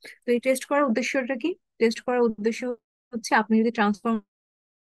 তো এই টেস্ট করার উদ্দেশ্যটা কি? টেস্ট করার উদ্দেশ্য হচ্ছে আপনি যদি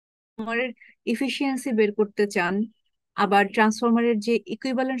ট্রান্সফরমারের ইফিসিয়েন্সি বের করতে চান, আবার ট্রান্সফরমারের যে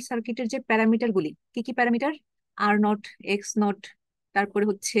ইকুইভ্যালেন্ট সার্কিটের যে প্যারামিটার গুলি, কি কি parameter? Are not, x not, তারপরে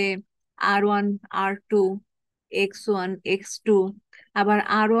হচ্ছে R1, R2, X1 X2, আবার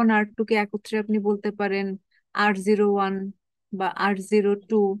R1 R2 কে একত্রে আপনি বলতে পারেন R01 বা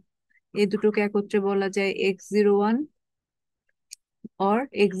R02, এই দুটোকে একত্রে বলা যায় X01 অর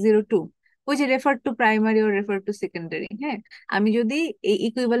X02। ওই যে refer to primary O refer to secondary. হ্যাঁ, আমি যদি এই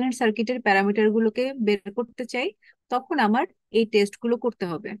ইকুইভ্যালেন্ট সার্কিটের প্যারামিটার গুলোকে বের করতে চাই, তখন আমার এই টেস্ট গুলো করতে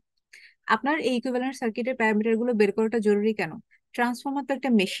হবে। আপনার এই ইকুইভ্যালেন্ট সার্কিটের প্যারামিটার গুলো বের করাটা জরুরি কেন? ট্রান্সফর্মার তো একটা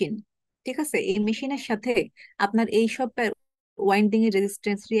মেশিন, ঠিক আছে? এই মেশিনের সাথে আপনার এই সব ওয়াইন্ডিং এর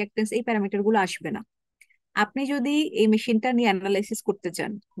রেজিস্ট্যান্স, রিঅ্যাক্ট্যান্স, এই প্যারামিটার গুলো আসবে না। আপনি যদি এই মেশিনটা নিয়ে অ্যানালাইসিস করতে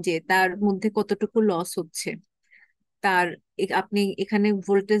চান যে তার মধ্যে কতটুকু লস হচ্ছে, তার আপনি এখানে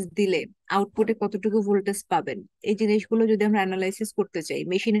ভোল্টেজ দিলে আউটপুটে কতটুকু ভোল্টেজ পাবেন, এই জিনিসগুলো যদি আমরা অ্যানালাইসিস করতে চাই,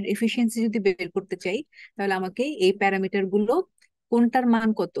 মেশিনের এফিসিয়েন্সি যদি বের করতে চাই, তাহলে আমাকে এই প্যারামিটার গুলো কোনটার মান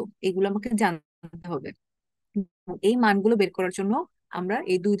কত এগুলো আমাকে জানতে হবে। এই মানগুলো বের করার জন্য আমরা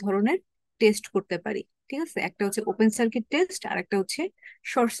এই দুই ধরনের টেস্ট করতে পারি, ঠিক আছে? একটা হচ্ছে ওপেন সার্কিট টেস্ট আর একটা হচ্ছে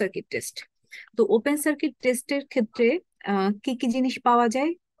শর্ট সার্কিট টেস্ট। তো ওপেন সার্কিট টেস্টের ক্ষেত্রে কি কি জিনিস পাওয়া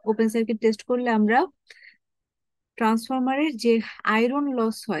যায়? ওপেন সার্কিট টেস্ট করলে আমরা ট্রান্সফরমারের যে আয়রন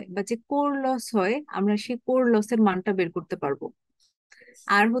লস হয় বা যে কোর লস হয়, আমরা সেই কোর লসের মানটা বের করতে পারবো।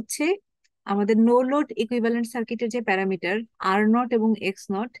 আর হচ্ছে আমাদের নো লোড ইকুইভ্যালেন্ট সার্কিটের যে প্যারামিটার R0 এবং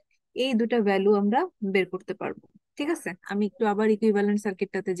X0, এই দুটা ভ্যালু আমরা বের করতে পারবো। ঠিক আছে, আমি একটু আবার ইকুইভ্যালেন্ট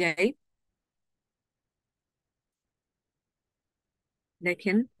সার্কিটটাতে যাই।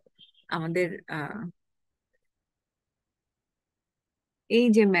 দেখেন আমাদের এই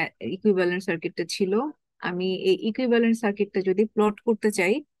যে ইকুইভ্যালেন্ট সার্কিটটা ছিল, আমি এই ইকুইভ্যালেন্ট সার্কিটটা যদি প্লট করতে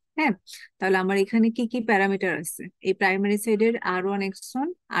চাই, হ্যাঁ, তাহলে আমার এখানে কি কি প্যারামিটার আছে? এই প্রাইমারি সাইডের R1 X1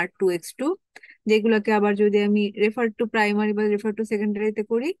 R2 X2, যেগুলোকে আবার যদি আমি রেফার টু প্রাইমারি বা রেফার টু সেকেন্ডারিতে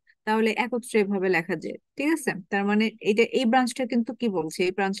করি, তাহলে একত্রে এভাবে লেখা যায়। ঠিক আছে, তার মানে এটা এই ব্রাঞ্চটা কিন্তু কি বলছে,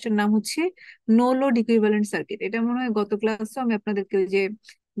 এই ব্রাঞ্চটার নাম হচ্ছে নো লোড ইকুইভ্যালেন্ট সার্কিট। এটা মনে হয় গত ক্লাসে আমি আপনাদেরকে ওই যে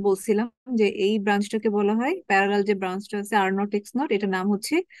বলছিলাম যে এই ব্রাঞ্চটাকে বলা হয়, প্যারালাল যে ব্রাঞ্চটা আছে R0 X0, এটা নাম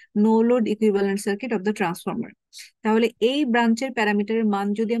হচ্ছে no load equivalent circuit of the transformer. তাহলে এই ব্রাঞ্চের প্যারামিটারের মান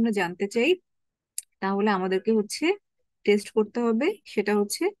যদি আমরা জানতে চাই, তাহলে আমাদেরকে হচ্ছে টেস্ট করতে হবে, সেটা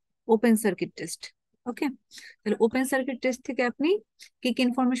হচ্ছে ওপেন সার্কিট টেস্ট। ওকে, তাহলে ওপেন সার্কিট টেস্ট থেকে আপনি কি কি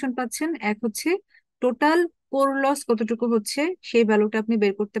ইনফরমেশন পাচ্ছেন? এক হচ্ছে টোটাল কোর লস কতটুকু হচ্ছে, সেই ভ্যালুটা আপনি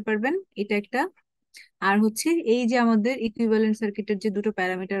বের করতে পারবেন, এটা একটা। আর হচ্ছে এই যে আমাদের ইকুইভ্যালেন্ট সার্কিটের যে দুটো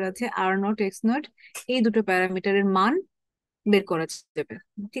প্যারামিটার আছে R0 X0, এই দুটো প্যারামিটারের মান বের করা যাবে।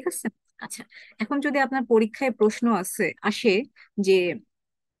 ঠিক আছে, আচ্ছা, এখন যদি আপনার পরীক্ষায় প্রশ্ন আসে যে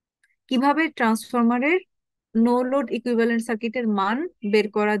কিভাবে ট্রান্সফরমারের নো লোড ইকুইভ্যালেন্ট সার্কিটের মান বের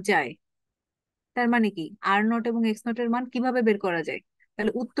করা যায়, তার মানে কি R0 এবং X0 এর মান কিভাবে বের করা যায়,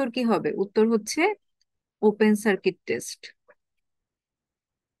 তাহলে উত্তর কি হবে? উত্তর হচ্ছে ওপেন সার্কিট টেস্ট।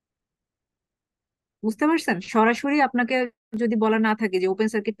 বুঝতে পারছেন? সরাসরি আপনাকে যদি বলা না থাকে যে ওপেন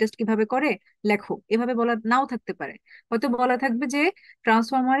সার্কিট টেস্ট কিভাবে করে লেখো, এভাবে বলা নাও থাকতে পারে। হয়তো বলা থাকবে যে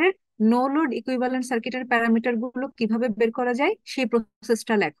ট্রান্সফরমারের নো লোড ইকুইভ্যালেন্ট সার্কিটের প্যারামিটার গুলো কিভাবে বের করা যায় সেই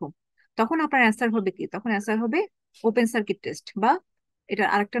প্রসেসটা লেখো। তখন আপনার অ্যান্সার হবে কি? তখন অ্যান্সার হবে ওপেন সার্কিট টেস্ট, বা এটার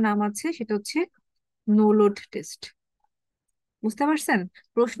আরেকটা নাম আছে, সেটা হচ্ছে নো লোড টেস্ট। বুঝতে পারছেন?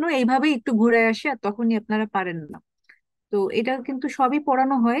 প্রশ্ন এইভাবেই একটু ঘুরে আসে আর তখনই আপনারা পারেন না। তো এটা কিন্তু সবই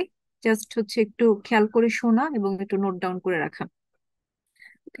পড়ানো হয়, জাস্ট হচ্ছে একটু খেয়াল করে শোনা এবং একটু নোট ডাউন করে রাখা।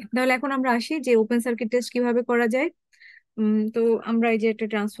 Okay, তাহলে এখন আমরা আসি যে ওপেন সার্কিট টেস্ট কিভাবে করা যায়। তো আমরা এই যে একটা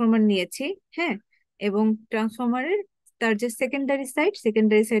ট্রান্সফরমার নিয়েছি, হ্যাঁ, এবং ট্রান্সফরমারের তার যে সেকেন্ডারি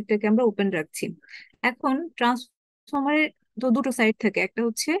সাইডটাকে আমরা ওপেন রাখছি। এখন ট্রান্সফরমারের তো দুটো সাইড থাকে, একটা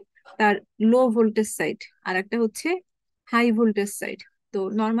হচ্ছে তার লো ভোল্টেজ সাইড আর একটা হচ্ছে হাই ভোল্টেজ সাইড। তো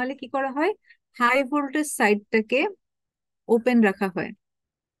নর্মালি কি করা হয়, হাই ভোল্টেজ সাইডটাকে ওপেন রাখা হয়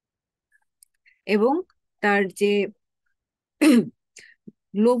এবং তার যে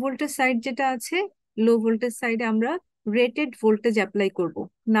লো ভোল্টেজ সাইড যেটা আছে, লো ভোল্টেজ সাইডে আমরা রেটেড ভোল্টেজ অ্যাপ্লাই করব।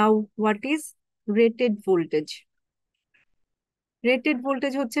 Now what is rated voltage? Rated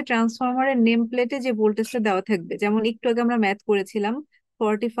voltage হচ্ছে ট্রান্সফরমারের নেম প্লেটে যে ভোল্টেজটা দেওয়া থাকবে, যেমন একটু আগে আমরা ম্যাথ করেছিলাম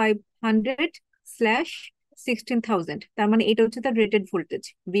 4500/16,000, তার মানে এটা হচ্ছে তার রেটেড ভোল্টেজ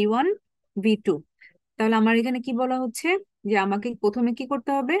V1 V2। তাহলে আমার এখানে কি বলা হচ্ছে যে আমাকে প্রথমে কি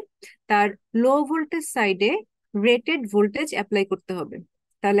করতে হবে, তার লো ভোল্টেজ সাইডে রেটেড ভোল্টেজ অ্যাপ্লাই করতে হবে।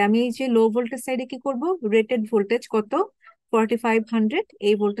 তাহলে আমি এই যে লো ভোল্টেজ সাইডে কি করব, রেটেড ভোল্টেজ কত 4500,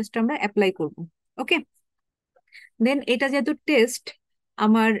 এই ভোল্টেজটা আমরা অ্যাপ্লাই করব। ওকে, দেন এটা যেহেতু টেস্ট,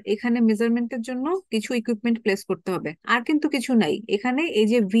 আমার এখানে মেজারমেন্টের জন্য কিছু ইকুইপমেন্ট প্লেস করতে হবে। আর কিন্তু কিছু নাই এখানে, এই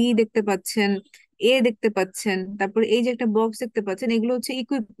যে ভি দেখতে পাচ্ছেন, এ দেখতে পাচ্ছেন, তারপর এই যে একটা বক্স দেখতে পাচ্ছেন, এগুলো হচ্ছে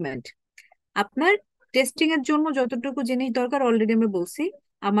ইকুইপমেন্ট। আপনার টেস্টিং এর জন্য যতটুকু জিনিস দরকার অলরেডি আমরা বলছি।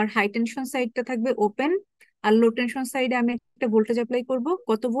 আমার হাই টেনশন সাইডটা থাকবে ওপেন, আর লো টেনশন সাইডে আমি একটা ভোল্টেজ অ্যাপ্লাই করব,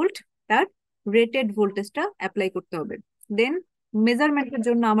 কত ভোল্ট, তার রেটেড ভোল্টেজটা অ্যাপ্লাই করতে হবে। দেন মেজারমেন্টের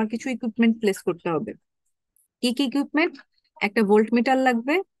জন্য আমার কিছু ইকুইপমেন্ট প্লেস করতে হবে। কি কি ইকুইপমেন্ট? একটা ভোল্ট মিটার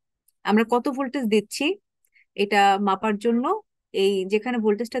লাগবে, আমরা কত ভোল্টেজ দিচ্ছি এটা মাপার জন্য এই যেখানে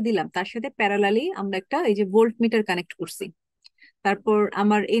ভোল্টেজটা দিলাম তার সাথে প্যারালালি আমরা একটা এই যে ভোল্ট মিটার কানেক্ট করছি। তারপর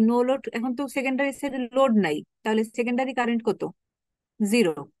আমার এই নো লোড, এখন তো সেকেন্ডারি সাইডে লোড নাই, তাহলে সেকেন্ডারি কারেন্ট কত,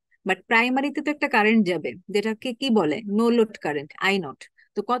 জিরো। বাট প্রাইমারিতে তো একটা কারেন্ট যাবে, যেটাকে কি বলে, no load current, I not.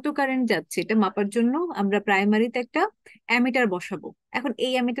 তো কত কারেন্ট যাচ্ছে এটা মাপার জন্য আমরা প্রাইমারিতে একটা অ্যামিটার বসাবো। এখন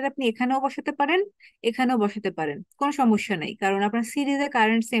এই অ্যামিটার আপনি এখানেও বসাতে পারেন, এখানেও বসাতে পারেন, কোনো সমস্যা নেই, কারণ আপনার সিরিজে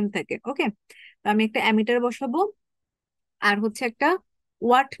কারেন্ট সেম থাকে। ওকে, তো আমি একটা অ্যামিটার বসাবো আর হচ্ছে একটা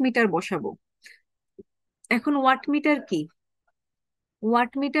ওয়াট মিটার বসাবো। এখন ওয়াট মিটার কি?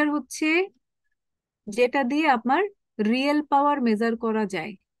 ওয়াট মিটার হচ্ছে যেটা দিয়ে আপনার রিয়েল পাওয়ার মেজার করা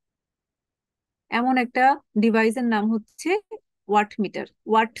যায়, এমন একটা ডিভাইসের নাম হচ্ছে ওয়াট মিটার।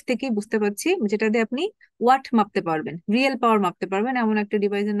 ওয়াট থেকে বুঝতে পারছি, যেটা দিয়ে আপনি ওয়াট মাপতে পারবেন, রিয়েল পাওয়ার মাপতে পারবেন, এমন একটা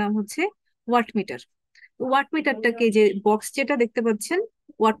ডিভাইসের নাম হচ্ছে ওয়াট মিটার। ওয়াট মিটারটাকে, যে বক্স যেটা দেখতে পাচ্ছেন,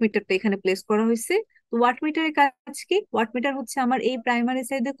 ওয়াট মিটারটা এখানে প্লেস করা হয়েছে। তো ওয়াট মিটারের কাজ কি? ওয়াট মিটার হচ্ছে আমার এই প্রাইমারি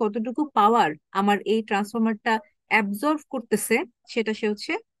সাইডে কতটুকু পাওয়ার আমার এই ট্রান্সফরমারটা অ্যাবজর্ভ করতেছে, সেটা সে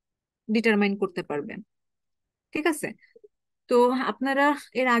হচ্ছে ডিটারমাইন করতে পারবে। ঠিক আছে? তো আপনারা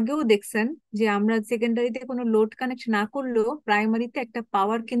এর আগেও দেখছেন যে আমরা সেকেন্ডারিতে কোনো লোড কানেক্ট না করলেও প্রাইমারিতে একটা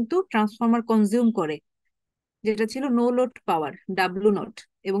পাওয়ার কিন্তু ট্রান্সফরমার কনজিউম করে, যেটা ছিল no load power, W not.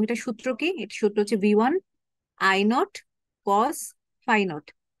 এবং এটা সূত্র কি? এটা সূত্র হচ্ছে V1 I not cos phi not.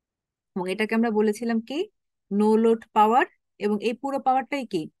 এবং এটাকে আমরা বলেছিলাম কি, নো লোড পাওয়ার। এবং এই পুরো পাওয়ারটাই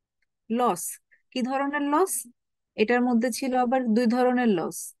কি, লস। কি ধরনের লস? এটার মধ্যে ছিল আবার দুই ধরনের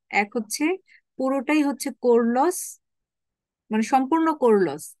লস। এক হচ্ছে পুরোটাই হচ্ছে কোর লস, মানে সম্পূর্ণ কোর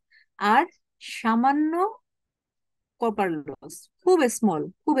লস, আর সামান্য কপার লস, খুব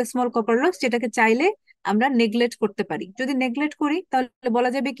স্মল কপার লস, যেটাকে চাইলে আমরা নেগলেক্ট করতে পারি। যদি নেগলেক্ট করি তাহলে বলা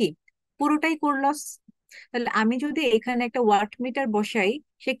যাবে কি, পুরোটাই কোর লস। তাহলে আমি যদি এখানে একটা ওয়াট মিটার বসাই,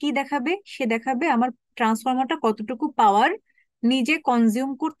 সে কি দেখাবে? সে দেখাবে আমার ট্রান্সফরমারটা কতটুকু পাওয়ার নিজে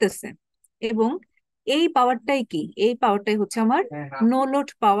কনজিউম করতেছে। এবং এই পাওয়ারটাই কি, এই পাওয়ারটাই হচ্ছে আমার no load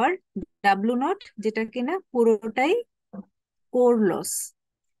power, W not, যেটা কিনা পুরোটাই কোর লস।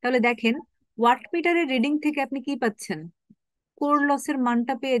 তাহলে দেখেন, ওয়াট মিটারের রিডিং থেকে আপনি কি পাচ্ছেন? কোর লসের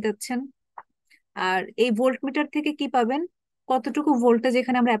মানটা পেয়ে যাচ্ছেন। আর এই ভোল্ট মিটার থেকে কি পাবেন? কতটুকু ভোল্টেজ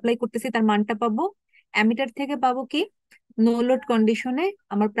এখানে আমরা অ্যাপ্লাই করতেছি তার মানটা পাবো। অ্যামিটার থেকে পাবো কি, নো লোড কন্ডিশনে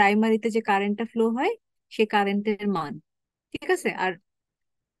আমার প্রাইমারিতে যে কারেন্টটা ফ্লো হয় সে কারেন্টের মান। ঠিক আছে? আর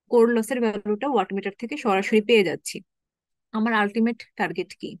কোর লসের ভ্যালুটা ওয়াটমিটার থেকে সরাসরি পেয়ে যাচ্ছি। আমার আলটিমেট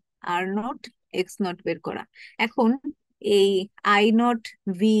টার্গেট কি, আর নট এক্স নট বের করা। এখন এই I not,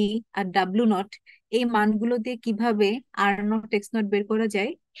 V R W not, এই মানগুলো দিয়ে কিভাবে আর নট এক্স নট বের করা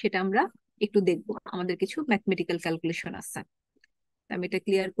যায় সেটা আমরা একটু দেখবো। আমাদের কিছু ম্যাথমেটিক্যাল ক্যালকুলেশন আছে। আমি এটা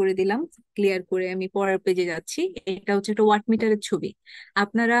ক্লিয়ার করে দিলাম। ক্লিয়ার করে আমি পরের পেজে যাচ্ছি। এটা হচ্ছে একটা ওয়াট মিটারের ছবি।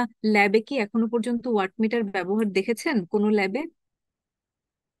 আপনারা ল্যাবে কি এখনো পর্যন্ত ওয়াট মিটার ব্যবহার দেখেছেন কোনো ল্যাবে?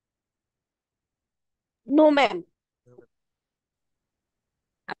 No ma'am.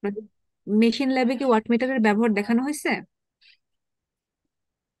 আপনাদের মেশিন ল্যাবে কি ওয়াট মিটারের ব্যবহার দেখানো হয়েছে?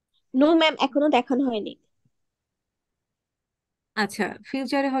 নো ম্যাম, এখনো দেখানো হয়নি। আচ্ছা,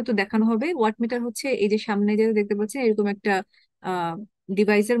 ফিউচারে হয়তো দেখানো হবে। ওয়াট মিটার হচ্ছে এই যে সামনে যেটা দেখতে পাচ্ছেন, এরকম একটা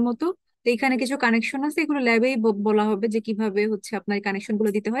ডিভাইসের মতো। তো এখানে কিছু কানেকশন আছে, এগুলো ল্যাবেই বলা হবে যে কিভাবে হচ্ছে আপনার কানেকশন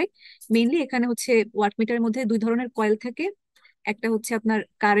গুলো দিতে হয়। মেইনলি এখানে হচ্ছে ওয়াট মিটারের মধ্যে দুই ধরনের কয়েল থাকে। একটা হচ্ছে আপনার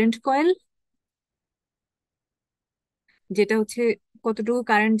কারেন্ট কয়েল, যেটা হচ্ছে কতটুকু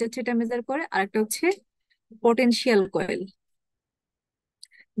কারেন্ট যাচ্ছে এটা মেজার করে, আর একটা হচ্ছে পটেনশিয়াল কয়েল,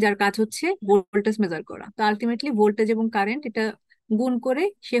 যার কাজ হচ্ছে ভোল্টেজ মেজার করা। তো আলটিমেটলি ভোল্টেজ এবং কারেন্ট এটা গুণ করে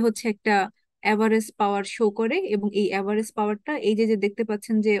সে হচ্ছে একটা অ্যাভারেজ পাওয়ার শো করে। এবং এই অ্যাভারেজ পাওয়ারটা এই যে যে দেখতে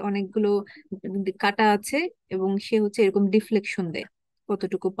পাচ্ছেন যে অনেকগুলো কাটা আছে, এবং সে হচ্ছে এরকম ডিফ্লেকশন দেয়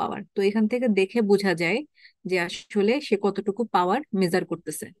কতটুকু পাওয়ার। তো এখান থেকে দেখে বোঝা যায় যে আসলে সে কতটুকু পাওয়ার মেজার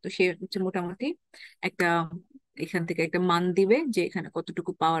করতেছে। তো সে হচ্ছে মোটামুটি একটা এখান থেকে একটা মান দিবে যে এখানে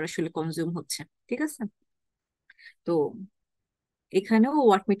কতটুকু পাওয়ার আসলে কনজিউম হচ্ছে। ঠিক আছে? তো এখানেও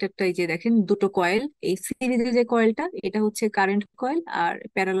ওয়াটমিটারটা, এই যে দেখেন দুটো কয়েল, এই সিরিজে যে কয়েলটা এটা হচ্ছে কারেন্ট কয়েল, আর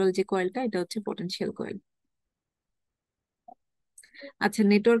প্যারালাল যে কয়েলটা এটা হচ্ছে পটেনশিয়াল কয়েল। আচ্ছা,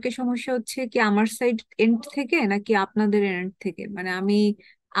 নেটওয়ার্কের সমস্যা হচ্ছে কি আমার সাইড এন্ড থেকে নাকি আপনাদের এন্ড থেকে? মানে আমি,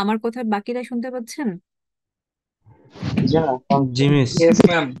 আমার কথা বাকিরা শুনতে পাচ্ছেন? জি মিস। Yes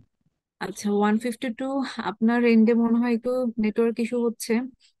ma'am. আচ্ছা, 152 আপনার এন্ডে মনে হয় একটু নেটওয়ার্ক ইস্যু হচ্ছে।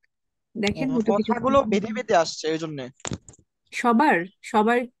 দেখেন ওটা কিছু কথাগুলো বেঁধে বেঁধে আসছে ওই জন্য। সবার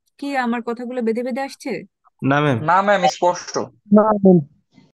সবার কি আমার কথাগুলো বেঁধে বেঁধে আসছে? না ম্যাম। না ম্যাম, স্পষ্ট। না ম্যাম।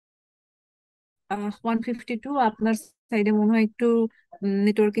 152, আপনার সাইডে মনে হয় একটু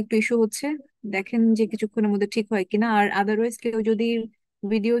নেটওয়ার্ক একটু ইস্যু হচ্ছে। দেখেন যে কিছুক্ষণের মধ্যে ঠিক হয় কিনা। আর আদারওয়াইজ কেউ যদি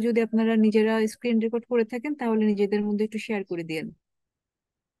ভিডিও যদি আপনারা নিজেরা স্ক্রিন রেকর্ড করে থাকেন তাহলে নিজেদের মধ্যে একটু শেয়ার করে দিয়েন।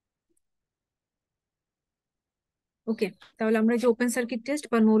 ওকে, তাহলে আমরা যে ওপেন সার্কিট টেস্ট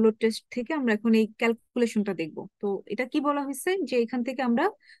বা নো লোড টেস্ট থেকে আমরা এখন এই ক্যালকুলেশনটা দেখব। তো এটা কি বলা হয়েছে যে এখান থেকে আমরা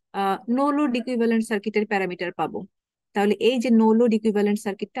নো লোড ইকুইভ্যালেন্ট সার্কিটের প্যারামিটার পাবো। তাহলে এই যে নো লোড ইকুইভ্যালেন্ট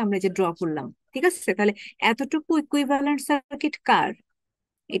সার্কিটটা আমরা যে ড্র করলাম, ঠিক আছে? তাহলে এতটুকু ইকুইভ্যালেন্ট সার্কিট কার?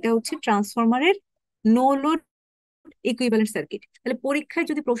 এটা হচ্ছে ট্রান্সফরমারের নো লোড ইকুইভ্যালেন্ট সার্কিট। তাহলে পরীক্ষায়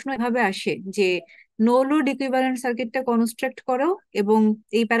যদি প্রশ্ন এভাবে আসে যে নো লোড ইকুইভ্যালেন্ট সার্কিটটা কনস্ট্রাক্ট করো এবং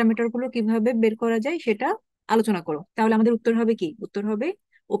এই প্যারামিটার গুলো কিভাবে বের করা যায় সেটা আলোচনা করো, তাহলে আমাদের উত্তর হবে কি? উত্তর হবে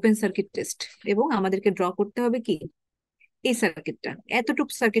ওপেন সার্কিট টেস্ট। এবং আমাদেরকে ড্র করতে হবে কি? এই সার্কিটটা।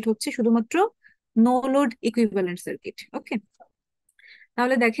 এতটুকু সার্কিট হচ্ছে শুধুমাত্র নো লোড ইকুইভ্যালেন্ট সার্কিট। ওকে,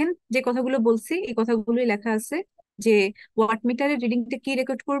 তাহলে দেখেন যে কথাগুলো বলছি এই কথাগুলোই লেখা আছে যে ওয়াটমিটারের রিডিংটা কি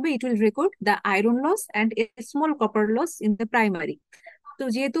রেকর্ড করবে? It will record the iron loss and a small copper loss in the primary. তো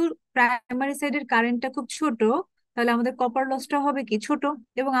যেহেতু প্রাইমারি সাইডের কারেন্টটা খুব ছোট, তাহলে আমাদের কপার লসটা হবে কি? ছোট।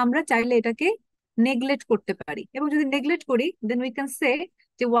 এবং আমরা চাইলে এটাকে নেগলেক্ট করতে পারি, এবং যদি নেগলেক্ট করি দেন উই ক্যান সে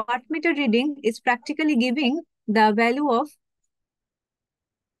যে wattmeter reading is practically giving the value of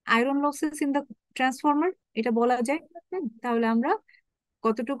iron losses in the transformer, এটা বলা যায়। তাহলে আমরা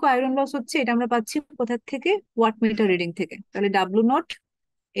কতটুকু আয়রন লস হচ্ছে এটা আমরা পাচ্ছি কোথা থেকে? ওয়াটমিটার রিডিং থেকে। তাহলে ডাব্লু নট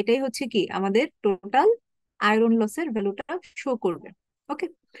এটাই হচ্ছে কি আমাদের টোটাল আয়রন লসের ভ্যালুটা শো করবে। ওকে,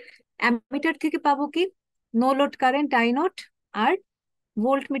 অ্যামিটার থেকে পাবো কি? No load current I not. R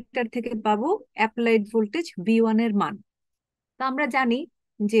volt metre থেকে পাবো অ্যাপ্লাইড ভোল্টেজ V1 এর মান। তো আমরা জানি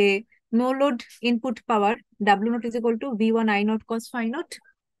যে no load input power W not is equal to V1 I not cos phi not.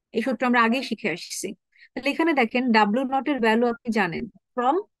 এই সূত্র আমরা আগেই শিখে আসছি। তাহলে এখানে দেখেন ডাব্লু নট এর ভ্যালু আপনি জানেন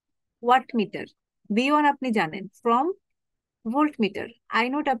ফ্রম ওয়াট মিটার, V1 আপনি জানেন from volt metre, I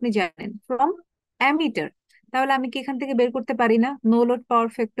note আপনি জানেন ফ্রম অ্যামিটার। তাহলে আমি কি এখান থেকে বের করতে পারি না no load power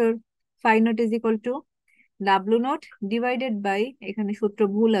factor phi not is equal to W not divided by, এখানে সূত্র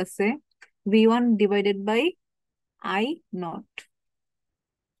ভুল আছে, V1 divided by I not?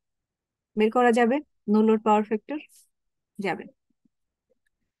 বের করা যাবে নো লোড পাওয়ার ফ্যাক্টর? যাবে।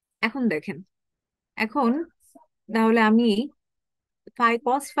 এখন দেখেন, এখন তাহলে আমি ফাই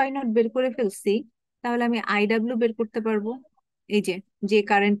কস ফাই নট বের করে ফেলছি, তাহলে আমি আইডাব্লিউ বের করতে পারবো। এই যে যে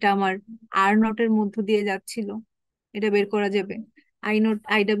কারেন্টটা আমার আর নট এর মধ্য দিয়ে যাচ্ছিল এটা বের করা যাবে। আই নট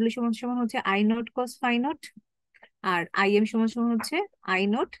আইডাব্লিউ সমান সমান হচ্ছে I not cos phi not, R I am সমান সমান হচ্ছে I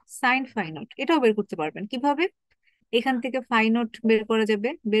not sine phi not. এটাও বের করতে পারবেন কিভাবে? এখান থেকে ফাই নট বের করা যাবে,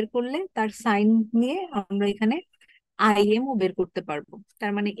 বের করলে তার সাইন নিয়ে আমরা এখানে আই এম ও বের করতে পারবো।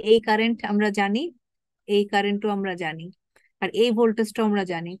 তার মানে এই কারেন্ট আমরা জানি, এই কারেন্টও আমরা জানি, আর এই ভোল্টেজটা আমরা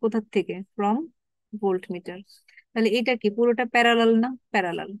জানি কোথা থেকে? From volt metre. তাহলে এটা কি পুরোটা প্যারালাল না?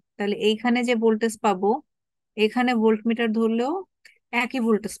 প্যারালাল। তাহলে এইখানে যে ভোল্টেজ পাবো এখানে ভোল্ট মিটার ধরলেও একই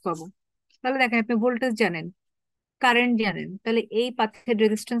ভোল্টেজ পাবো। তাহলে দেখেন আপনি ভোল্টেজ জানেন, কারেন্ট জানেন, তাহলে এই পাথের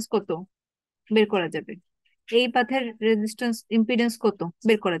রেজিস্ট্যান্স কত? বের করা যাবে। এই পাথের রেজিস্ট্যান্স ইম্পিডেন্স কত?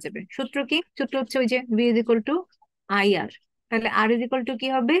 বের করা যাবে। সূত্র কি? সূত্র হচ্ছে ওই যে V is equal to I আর। তাহলে আর ইজ ইকুয়াল টু কি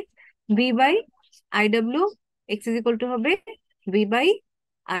হবে? V by I W. X is equal to হবে ভি বাই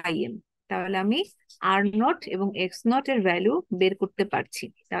আই এম। তাহলে আমি আর নট এবং এক্স নট এর ভ্যালু বের করতে পারছি।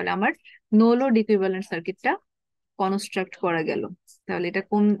 তাহলে আমার নো লোড ইকুইভ্যালেন্ট সার্কিটটা কনস্ট্রাক্ট করা গেল। তাহলে এটা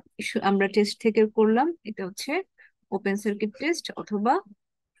কোন আমরা টেস্ট থেকে করলাম? এটা হচ্ছে ওপেন সার্কিট টেস্ট অথবা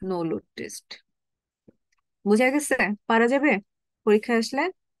নো লোড টেস্ট। বুঝা গেছে? পারা যাবে পরীক্ষায় আসলে?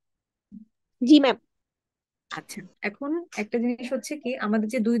 জি ম্যাম। আচ্ছা, এখন একটা জিনিস হচ্ছে কি আমাদের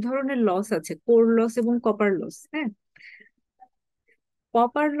যে দুই ধরনের লস আছে, কোর লস এবং কপার লস। হ্যাঁ,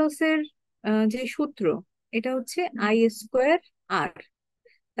 কপার লসের যে সূত্র এটা হচ্ছে আই স্কোয়ার আর।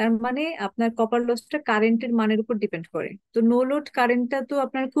 তার মানে আপনার কপার লসটা কারেন্টের মানের উপর ডিপেন্ড করে। তো নো লোড কারেন্টটা তো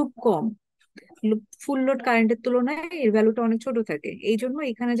আপনার খুব কম, ফুল লোড কারেন্টের তুলনায় এর ভ্যালুটা অনেক ছোট থাকে। এই জন্য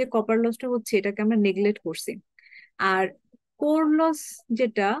এখানে যে কপার লসটা হচ্ছে এটাকে আমরা নেগলেক্ট করছি। আর কোর লস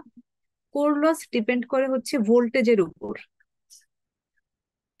যেটা, কোর লস ডিপেন্ড করে হচ্ছে ভোল্টেজের উপর।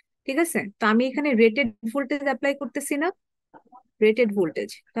 ঠিক আছে, তো আমি এখানে রেটেড ভোল্টেজ অ্যাপ্লাই করতেছি না, রেটেড ভোল্টেজ।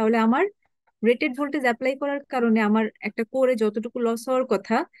 তাহলে আমার রেটেড ভোল্টেজ অ্যাপ্লাই করার কারণে আমার একটা কোরে যতটুকু লস হওয়ার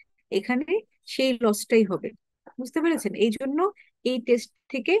কথা এখানে সেই লসটাই হবে। বুঝতে পেরেছেন? এই জন্য এই টেস্ট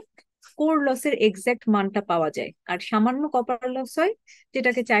থেকে কোর লসের এক্সাক্ট মানটা পাওয়া যায়, আর সামান্য কপার লস হয়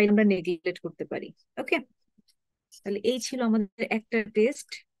যেটাকে চাই আমরা নেগলেক্ট করতে পারি। ওকে, তাহলে এই ছিল আমাদের একটা টেস্ট।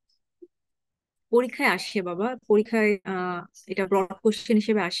 পরীক্ষায় আসে বাবা, পরীক্ষায় এটা ব্রড কোশ্চেন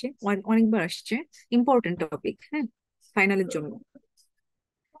হিসেবে আসে, অনেকবার আসছে। ইম্পর্টেন্ট টপিক, হ্যাঁ, ফাইনালের জন্য।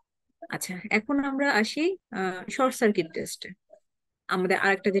 আচ্ছা, এখন আমরা আসি শর্ট সার্কিট টেস্টে। আমাদের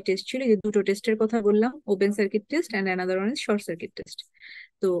আরেকটা যে টেস্ট ছিল, যে দুটো টেস্টের কথা বললাম, open circuit test and another one is short circuit test.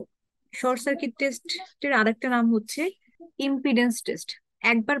 তো শর্ট সার্কিট টেস্টের আরেকটা নাম হচ্ছে ইম্পিডেন্স টেস্ট।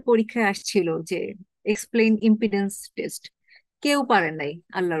 একবার পরীক্ষায় আসছিল যে এক্সপ্লেইন ইম্পিডেন্স টেস্ট, কেউ পারেন নাই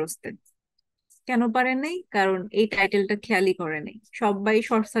আল্লাহর হস্তে। কেন পারেন নাই? কারণ এই টাইটেলটা খেয়ালই করে নাই, সবাই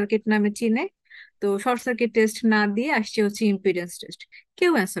শর্ট সার্কিট নামে চিনে। তো শর্ট সার্কিট টেস্ট না দিয়ে আসছে হচ্ছে ইম্পিডেন্স টেস্ট।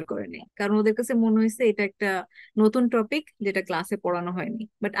 কেউ অ্যান্সার করে নাই, কারণ ওদের কাছে মনে হয়েছে এটা একটা নতুন টপিক যেটা ক্লাসে পড়ানো হয়নি।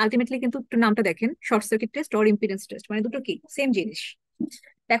 বাট আলটিমেটলি কিন্তু একটু নামটা দেখেন, short circuit test or impedance test, মানে দুটো কি সেম জিনিস।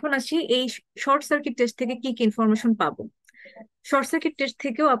 এখন আসি এই শর্ট সার্কিট টেস্ট থেকে কি কি ইনফরমেশন পাবো। শর্ট সার্কিট টেস্ট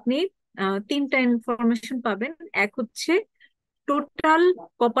থেকেও আপনি তিনটা ইনফরমেশন পাবেন। এক হচ্ছে টোটাল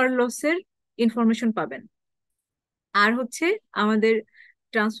কপার লসের ইনফরমেশন পাবেন। আর হচ্ছে আমাদের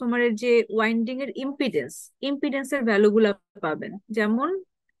ট্রান্সফরমারের যে ওয়াইন্ডিং এর ইম্পিডেন্সের ভ্যালু গুলা পাবেন। যেমন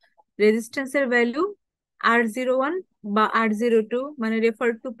রেজিস্ট্যান্সের ভ্যালু R01 বা R02, মানে রেফার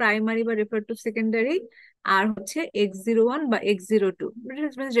টু প্রাইমারি বা রেফার টু সেকেন্ডারি। আর হচ্ছে X01 বা X02,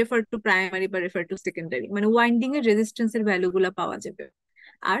 রেফার টু প্রাইমারি বা রেফার টু সেকেন্ডারি, মানে ওয়াইন্ডিং এর রেজিস্ট্যান্সের ভ্যালু গুলা পাওয়া যাবে।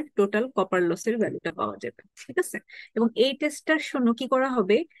 আর টোটাল কপার লসের ভ্যালুটা পাওয়া যাবে, ঠিক আছে। এবং এই টেস্টটার জন্য কি করা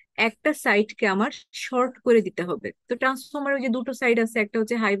হবে, একটা সাইডকে আমার শর্ট করে দিতে হবে। তো ট্রান্সফরমারের যে দুটো সাইড আছে, একটা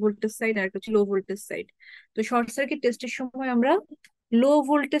হচ্ছে হাই ভোল্টেজ সাইড আর একটা হচ্ছে লো ভোল্টেজ সাইড। তো শর্ট সার্কিট টেস্টের সময় আমরা লো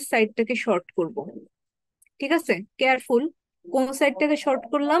ভোল্টেজ সাইডটাকে শর্ট করব, ঠিক আছে। কেয়ারফুল, কোন সাইডটাকে শর্ট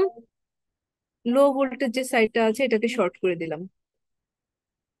করলাম? লো ভোল্টেজ যে সাইডটা আছে এটাকে শর্ট করে দিলাম।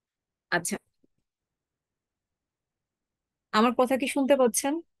 আচ্ছা, আমার কথা কি শুনতে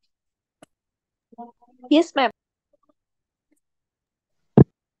পাচ্ছেন? Yes ma'am.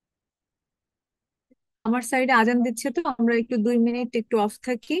 আমার সাইডে আজান দিচ্ছে, তো আমরা একটু 2 মিনিট একটু অফ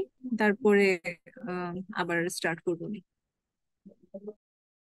থাকি, তারপরে আবার স্টার্ট করবো নি।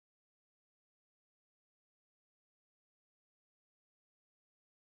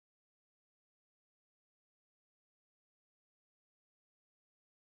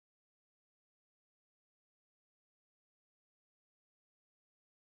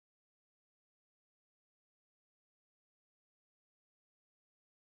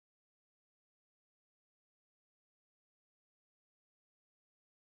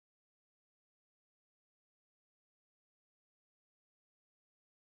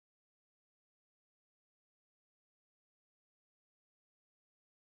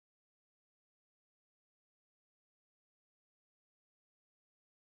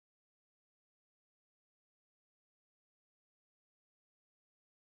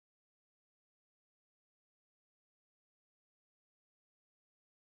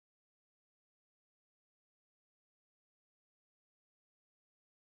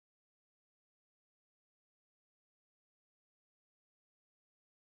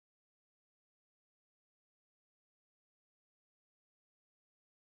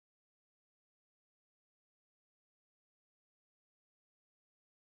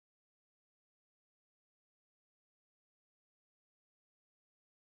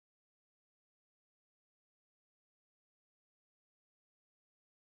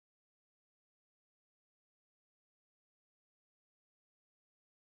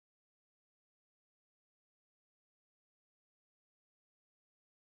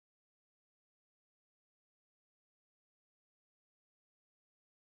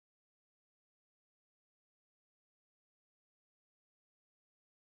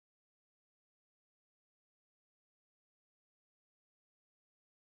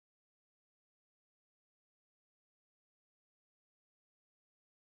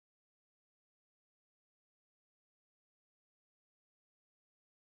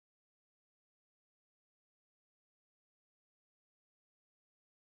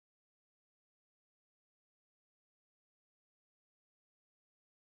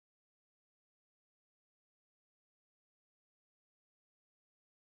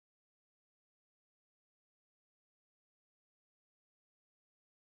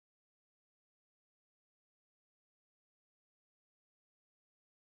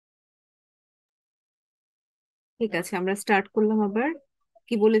 ঠিক আছে, আমরা স্টার্ট করলাম আবার।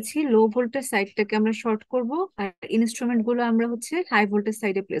 কি বলেছি, লো ভোল্টেজ সাইডটাকে আমরা শর্ট করব, আর ইনস্ট্রুমেন্ট গুলো আমরা হচ্ছে হাই ভোল্টেজ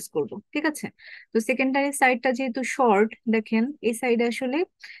সাইডে প্লেস করব, ঠিক আছে। তো সেকেন্ডারি সাইডটা যেহেতু শর্ট, দেখেন এই সাইডে আসলে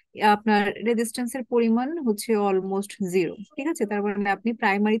আপনার রেজিস্ট্যান্সের পরিমাণ হচ্ছে অলমোস্ট জিরো, ঠিক আছে। তার মানে আপনি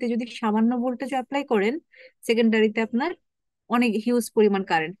প্রাইমারিতে যদি সামান্য ভোল্টেজ অ্যাপ্লাই করেন, সেকেন্ডারিতে আপনার অনেক হিউজ পরিমাণ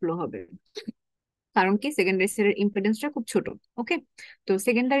কারেন্ট ফ্লো হবে। কারণ কি সেকেন্ডারি সাইডের ইম্পিডেন্সটা খুব ছোট। ওকে, তো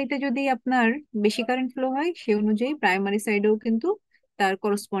সেকেন্ডারিতে যদি আপনার বেশি কারেন্ট ফ্লো হয় সেই অনুযায়ী প্রাইমারি সাইডেও কিন্তু তার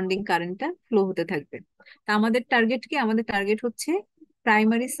করসপন্ডিং কারেন্টটা ফ্লো হতে থাকবে। তা আমাদের টার্গেট কি? আমাদের টার্গেট হচ্ছে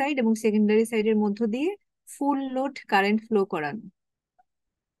প্রাইমারি সাইড এবং সেকেন্ডারি সাইডের মধ্য দিয়ে ফুল লোড কারেন্ট ফ্লো করানো।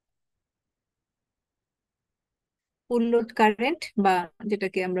 ফুল লোড কারেন্ট বা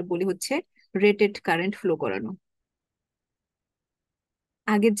যেটাকে আমরা বলি হচ্ছে রেটেড কারেন্ট ফ্লো করানো।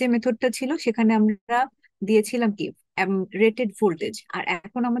 আগের যে মেথডটা ছিল সেখানে আমরা দিয়েছিলাম কি রেটেড ভোল্টেজ, আর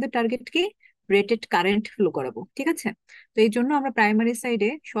এখন আমাদের টার্গেট কি রেটেড কারেন্ট ফ্লো করাবো। ঠিক আছে, তো এই জন্য আমরা প্রাইমারি সাইডে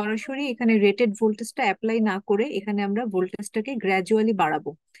সরাসরি এখানে রেটেড ভোল্টেজটা অ্যাপ্লাই না করে এখানে আমরা ভোল্টেজটাকে গ্র্যাজুয়ালি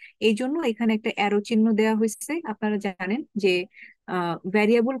বাড়াবো। এই জন্য এখানে একটা অ্যারো চিহ্ন দেওয়া হয়েছে। আপনারা জানেন যে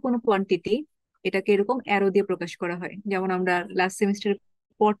ভ্যারিয়েবল কোনো কোয়ান্টিটি এটাকে এরকম অ্যারো দিয়ে প্রকাশ করা হয়। যেমন আমরা লাস্ট সেমিস্টার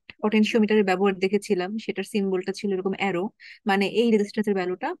পটেনশিওমিটারের ব্যবহার দেখেছিলাম, সেটার সিম্বলটা ছিল এরকম অ্যারো, মানে এই রেজিস্ট্যান্সের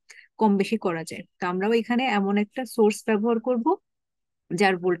ভ্যালুটা কম বেশি করা যায়। তো আমরাও এখানে এমন একটা সোর্স ব্যবহার করব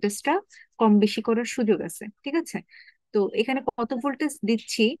যার ভোল্টেজটা কম বেশি করার সুযোগ আছে। ঠিক আছে, তো এখানে কত ভোল্টেজ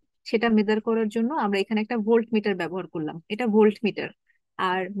দিচ্ছি সেটা মেজার করার জন্য আমরা এখানে একটা ভোল্ট মিটার ব্যবহার করলাম। এটা ভোল্ট মিটার।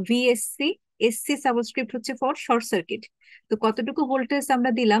 আর ভিএসসি, এসসি সাবস্ক্রিপ্ট হচ্ছে ফর শর্ট সার্কিট। তো কতটুকু ভোল্টেজ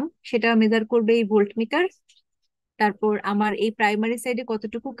আমরা দিলাম সেটা মেজার করবে এই ভোল্ট মিটার। তারপর আমার এই প্রাইমারি সাইডে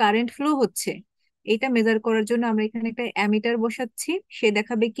কতটুকু কারেন্ট ফ্লো হচ্ছে এটা মেজার করার জন্য আমরা এখানে একটা অ্যামিটার বসাচ্ছি। সে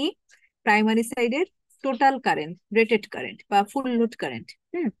দেখাবে কি প্রাইমারি সাইডের টোটাল কারেন্ট, রেটেড কারেন্ট বা ফুল লোড কারেন্ট।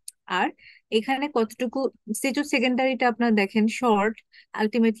 হুম, আর এখানে কতটুকু যেহেতু সেকেন্ডারিটা আপনার দেখেন শর্ট,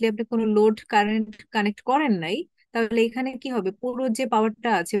 আলটিমেটলি আপনি কোনো লোড কারেন্ট কানেক্ট করেন নাই, তাহলে এখানে কি হবে, পুরো যে পাওয়ারটা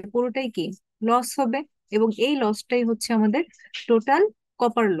আছে পুরোটাই কি লস হবে। এবং এই লসটাই হচ্ছে আমাদের টোটাল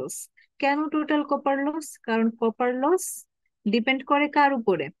কপার লস। কেন টোটাল কপার লস? কারণ কপার লস ডিপেন্ড করে কার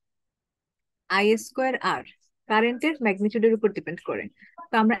উপরে? আই স্কোয়ার আর, কারেন্টের ম্যাগনিটিউডের উপর ডিপেন্ড করে।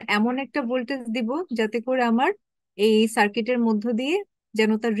 তো আমরা এমন একটা ভোল্টেজ দিব যাতে করে আমার এই সার্কিটের মধ্য দিয়ে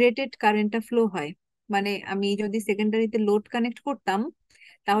যেন তার রেটেড কারেন্টটা ফ্লো হয়। মানে আমি যদি সেকেন্ডারিতে লোড কানেক্ট করতাম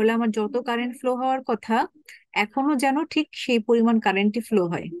তাহলে আমার যত কারেন্ট ফ্লো হওয়ার কথা এখনো যেন ঠিক সেই পরিমাণ কারেন্টই ফ্লো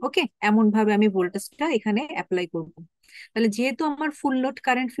হয়। ওকে, এমন ভাবে আমি ভোল্টেজটা এখানে অ্যাপ্লাই করব। তাহলে যেহেতু আমার ফুল লোড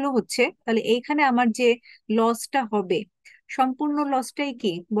কারেন্ট ফ্লো হচ্ছে, তাহলে এইখানে আমার যে লসটা হবে সম্পূর্ণ লসটাই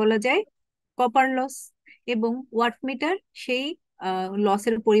কি বলা যায় কপার লস। এবং ওয়াটমিটার সেই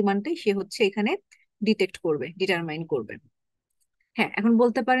লসের পরিমাণটাই সে হচ্ছে এখানে ডিটেক্ট করবে, ডিটারমাইন করবে। হ্যাঁ, এখন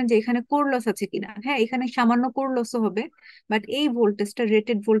বলতে পারেন যে এখানে কোর লস আছে কিনা। হ্যাঁ, এখানে সামান্য কোর লসও হবে, বাট এই ভোল্টেজটা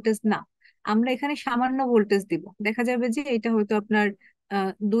রেটেড ভোল্টেজ না। আমরা এখানে সামান্য ভোল্টেজ দিব, দেখা যাবে যে এটা হয়তো আপনার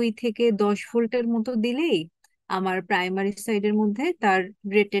 2 থেকে 10 ভোল্টের মতো দিলেই আমার প্রাইমারি সাইডের মধ্যে তার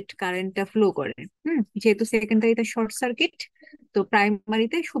রেটেড কারেন্টটা ফ্লো করে। যেহেতু সেকেন্ডারিতে শর্ট সার্কিট, তো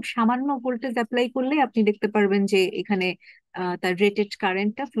প্রাইমারিতে খুব সামান্য ভোল্টেজ অ্যাপ্লাই করলে আপনি দেখতে পারবেন যে এখানে তার রেটেড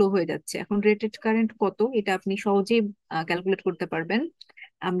কারেন্টটা ফ্লো হয়ে যাচ্ছে। এখন রেটেড কারেন্ট কত এটা আপনি সহজেই ক্যালকুলেট করতে পারবেন।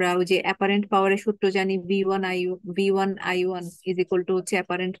 আমরা ওই যে অ্যাপারেন্ট পাওয়ারের সূত্র জানি, V1 I1 is equal to হচ্ছে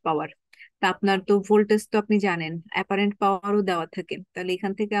অ্যাপারেন্ট পাওয়ার। তা আপনার তো ভোল্টেজ তো আপনি জানেন, অ্যাপারেন্ট পাওয়ারও দেওয়া থাকে। তাহলে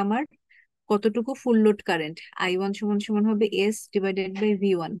এখান থেকে আমার কতটুকু ফুল লোড কারেন্ট, I1 সমান সমান হবে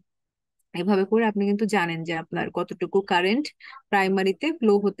S/V1। এভাবে করে আপনি কিন্তু জানেন যে আপনার কতটুকু কারেন্ট প্রাইমারিতে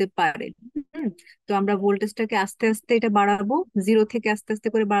ফ্লো হতে পারে। হুম, তো আমরা ভোল্টেজটাকে আস্তে আস্তে এটা বাড়াবো, 0 থেকে আস্তে আস্তে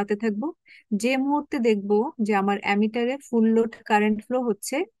করে বাড়াতে থাকবো। যে মুহূর্তে দেখবো যে আমার অ্যামিটারে ফুল লোড কারেন্ট ফ্লো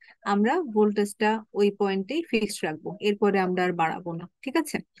হচ্ছে, আমরা ভোল্টেজটা ওই পয়েন্টেই ফিক্সড রাখবো, এরপরে আমরা আর বাড়াবো না। ঠিক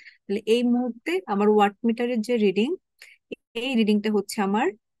আছে, তাহলে এই মুহূর্তে আমার ওয়াট মিটারের যে রিডিং, এই রিডিংটা হচ্ছে আমার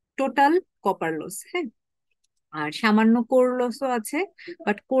টোটাল কপার লস। হ্যাঁ, আর সামান্য কোর লসও আছে,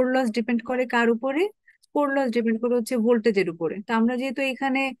 বাট কোর লস ডিপেন্ড করে কার উপরে? কোর লস ডিপেন্ড করে হচ্ছে ভোল্টেজের উপরে। তো আমরা যেহেতু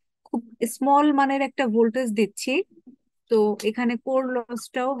এখানে খুব স্মল মানের একটা ভোল্টেজ দিচ্ছি, তো এখানে কোর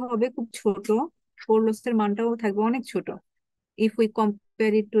লসটাও হবে খুব ছোট, কোর লসের মানটাও থাকবে অনেক ছোট if we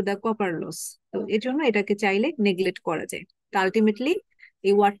compare it to the copper loss. তো এর জন্য এটাকে চাইলে নেগলেক্ট করা যায়। তো আলটিমেটলি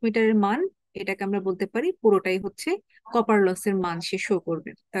এই ওয়াটমিটারের মান, এটাকে আমরা বলতে পারি পুরোটাই হচ্ছে কপার লসের মান সে শো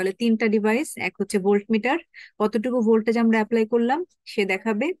করবে। তাহলে তিনটা ডিভাইস, এক হচ্ছে ভোল্ট মিটার, কতটুকু ভোল্টেজ আমরা অ্যাপ্লাই করলাম সে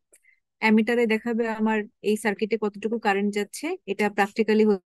দেখাবে। অ্যামিটারে দেখাবে আমার এই সার্কিটে কতটুকু কারেন্ট যাচ্ছে, এটা প্র্যাকটিক্যালি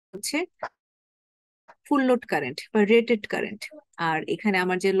হচ্ছে ফুল লোড কারেন্ট বা রেটেড কারেন্ট। আর এখানে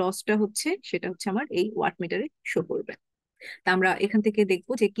আমার যে লসটা হচ্ছে সেটা হচ্ছে আমার এই ওয়াটমিটারে শো করবে। তা আমরা এখান থেকে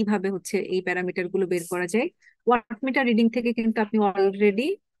দেখবো যে কিভাবে হচ্ছে এই প্যারামিটার গুলো বের করা যায়। ওয়াটমিটার রিডিং থেকে কিন্তু আপনি অলরেডি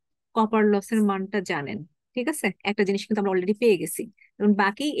কপার লসের মানটা জানেন। ঠিক আছে, একটা জিনিস কিন্তু আমরা অলরেডি পেয়ে গেছি। এবং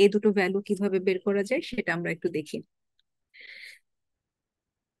বাকি এই দুটো ভ্যালু কিভাবে বের করা যায় সেটা আমরা একটু দেখি।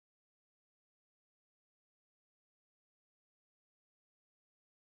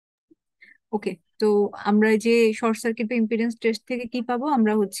 ওকে, তো আমরা যে শর্ট সার্কিট বা ইম্পিডেন্স টেস্ট থেকে কি পাবো,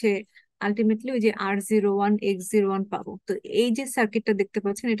 আমরা হচ্ছে আলটিমেটলি ওই যে R01 X01 পাবো। তো এই যে সার্কিটটা দেখতে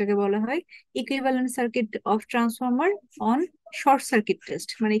পাচ্ছেন এটাকে বলা হয় equivalent circuit of transformer on short circuit test.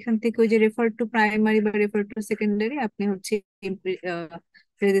 মানে এখান থেকে ওই যে রেফার টু প্রাইমারি বা রেফার টু সেকেন্ডারি আপনি হচ্ছে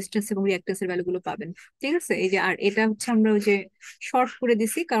রেজিস্ট্যান্স এবং রিঅ্যাক্ট্যান্সের ভ্যালুগুলো পাবেন। ঠিক আছে, এই যে আর এটা হচ্ছে আমরা ওই যে শর্ট করে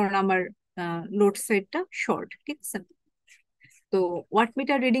দিছি কারণ আমার লোড সাইডটা শর্ট। ঠিক আছে, তো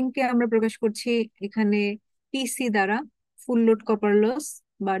ওয়াটমিটার রিডিং কে আমরা প্রকাশ করছি এখানে পিসি দ্বারা, ফুল লোড কপার লস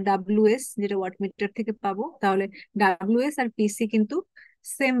বা ডাব্লিউএস, যেটা ওয়াটমিটার থেকে পাবো। তাহলে ডাব্লিউএস আর পিসি কিন্তু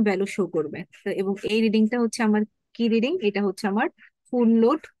সেম ভ্যালু শো করবে। তো এবং এই রিডিংটা হচ্ছে আমার কি রিডিং, এটা হচ্ছে আমার full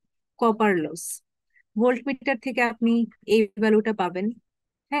load copper loss. Voltmeter থেকে আপনি এই ভ্যালুটা পাবেন।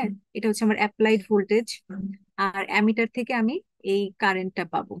 হ্যাঁ, এটা হচ্ছে আমার অ্যাপ্লাইড ভোল্টেজ। আর অ্যামিটার থেকে আমি এই কারেন্টটা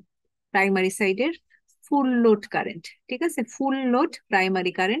পাবো, প্রাইমারি সাইডের ফুল লোড কারেন্ট। ঠিক আছে, ফুল লোড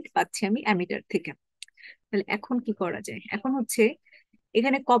প্রাইমারি কারেন্ট পাচ্ছি আমি অ্যামিটার থেকে। তাহলে এখন কি করা যায়, এখন হচ্ছে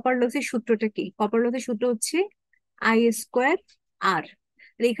এখানে কপার লসের সূত্রটা কি? কপার লসের সূত্র হচ্ছে I²R।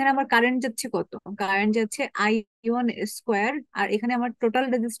 এখানে আমার কারেন্ট যাচ্ছে কত? কারেন্ট যাচ্ছে I1²। আর এখানে আমার টোটাল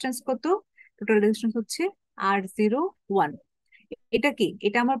রেজিস্ট্যান্স কত? টোটাল রেজিস্ট্যান্স হচ্ছে R01। এটা কি,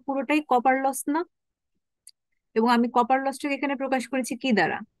 এটা আমার পুরোটাই কপার লস না? এবং আমি কপার লসটাকে এখানে প্রকাশ করেছি কি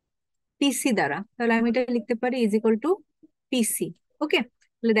দ্বারা? পিসি দ্বারা। তাহলে আমি এটা লিখতে পারি ইজ ইকুয়াল টু পিসি। ওকে,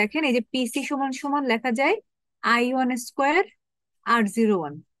 তাহলে দেখেন এই যে পিসি সমান সমান লেখা যায় I1²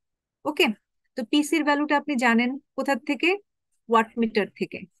 R01। ওকে, তো পিসির ভ্যালুটা আপনি জানেন কোথা থেকে? ওয়াটমিটার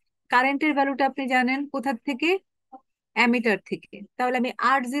থেকে। কারেন্টের ভ্যালুটা আপনি জানেন কোথা থেকে? অ্যামিটার থেকে। তাহলে আমি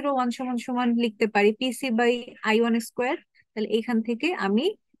R01 সমান সমান লিখতে পারি পিসি বাই I1²। তাহলে এখান থেকে আমি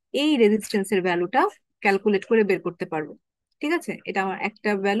এই রেজিস্ট্যান্সের ভ্যালুটা ক্যালকুলেট করে বের করতে পারবো। ঠিক আছে, এটা আমার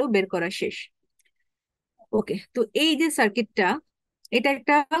একটা ভ্যালু বের করা শেষ। ওকে, তো এই যে সার্কিটটা, এটা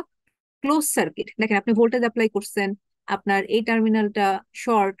একটা ক্লোজ সার্কিট। দেখেন আপনি ভোল্টেজ অ্যাপ্লাই করছেন, আপনার এই টার্মিনালটা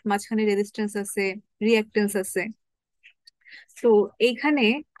শর্ট, মাঝখানে রেজিস্ট্যান্স আছে, রিঅ্যাক্ট্যান্স আছে। তো এইখানে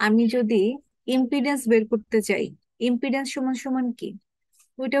আমি যদি ইম্পিডেন্স বের করতে চাই, ইম্পিডেন্স সমান সমান কি?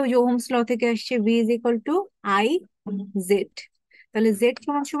 ওইটা ওই যে ওহমস ল থেকে আসছে, V is equal to I Z. তাহলে জেড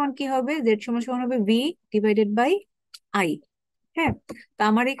সমান সমান কি হবে? জেড সমান সমান হবে ভি ডিভাইডেড বাই আই। হ্যাঁ, তো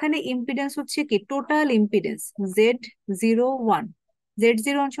আমার এখানে ইম্পিডেন্স হচ্ছে কি? Total impedance Z01।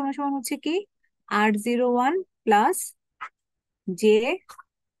 Z01 সমান সমান হচ্ছে কি? R01 plus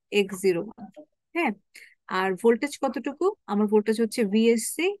JX01। হ্যাঁ, আর ভোল্টেজ কতটুকু? আমার ভোল্টেজ হচ্ছে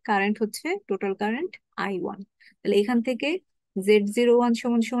ভিএসসি, কারেন্ট হচ্ছে টোটাল কারেন্ট I1। তাহলে এখান থেকে Z01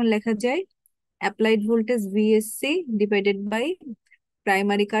 সমান সমান লেখা যায় applied voltage VSC divided by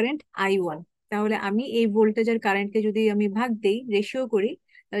primary current I1। তাহলে আমি এই ভোল্টেজ আর কারেন্টকে যদি আমি ভাগ দেই, রেশিও করি,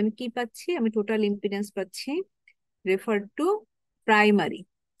 তাহলে আমি কি পাচ্ছি? আমি টোটাল ইম্পিডেন্স পাচ্ছি রেফার টু প্রাইমারি।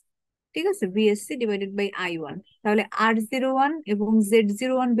 ঠিক আছে, ভিএসসি ডিভাইডেড বাই I1। তাহলে R01 এবং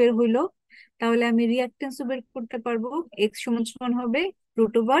Z01 বের হইলো। তাহলে আমি রিঅ্যাক্ট্যান্সও বের করতে পারবো। এক্স সমান সমান হবে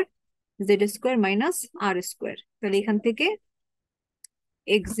 √/Z² মাইনাস R²। তাহলে এখান থেকে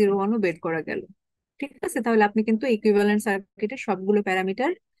X01ও বের করা গেল। ঠিক আছে, তাহলে আপনি কিন্তু ইকুইভ্যালেন্ট সার্কিটের সবগুলো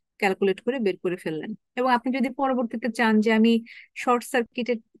প্যারামিটার ক্যালকুলেট করে বের করে ফেললেন। এবং আপনি যদি পরবর্তীতে চান যে আমি শর্ট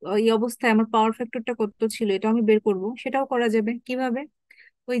সার্কিটের এই অবস্থায় আমার পাওয়ার ফ্যাক্টরটা কত ছিল এটা আমি বের করব, সেটাও করা যাবে। কিভাবে?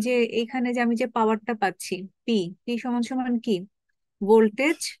 ওই যে এখানে যে আমি যে পাওয়ারটা পাচ্ছি, পি পি সমান সমান কি?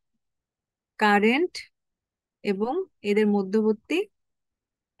 ভোল্টেজ, কারেন্ট এবং এদের মধ্যবর্তী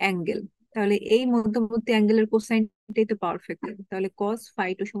অ্যাঙ্গেল। তাহলে এই মধ্যবর্তী অ্যাঙ্গেলের কোসাইনটাই তো পাওয়ার ফ্যাক্টর। তাহলে cos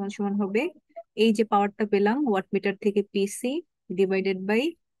φ2 সমান সমান হবে এই যে পাওয়ারটা পেলাম ওয়াটমিটার থেকে পিসি divided by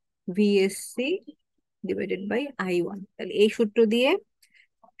VSC divided by I1। তাহলে এই সূত্র দিয়ে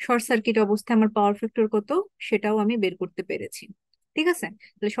শর্ট সার্কিট অবস্থায় আমার পাওয়ার ফ্যাক্টর কত সেটাও আমি বের করতে পেরেছি। ঠিক আছে,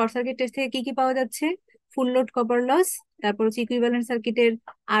 তাহলে শর্ট সার্কিট টেস্ট থেকে কি কি পাওয়া যাচ্ছে? ফুল লোড কপার লস, তারপর হচ্ছে ইকুইভ্যালেন্ট সার্কিটের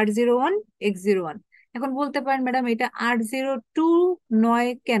R01 X01। এখন বলতে পারেন ম্যাডাম এটা R02 নয়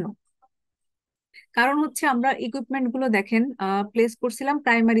কেন? কারণ হচ্ছে আমরা ইকুইপমেন্ট গুলো দেখেন প্লেস করছিলাম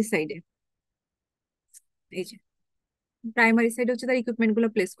প্রাইমারি সাইডে। এই যে প্রাইমারি সাইডে হচ্ছে তার ইকুইপমেন্ট গুলো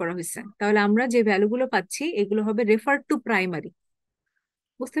প্লেস করা হয়েছে। তাহলে আমরা যে ভ্যালু গুলো পাচ্ছি এগুলো হবে রেফার টু প্রাইমারি।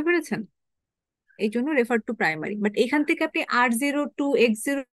 বুঝতে পেরেছেন? এই জন্য রেফার টু প্রাইমারি। বাট এখান থেকে আপনি R02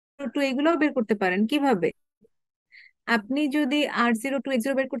 X02 এগুলোও বের করতে পারেন। কিভাবে? আপনি যদি R02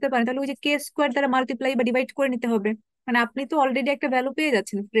 X0 বের করতে পারেন তাহলে ওই যে K² দ্বারা মাল্টিপ্লাই বা ডিভাইড করে নিতে হবে। মানে আপনি তো অলরেডি একটা ভ্যালু পেয়ে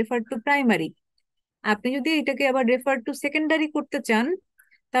যাচ্ছেন রেফার টু প্রাইমারি। আপনি যদি এটাকে আবার রেফার টু সেকেন্ডারি করতে চান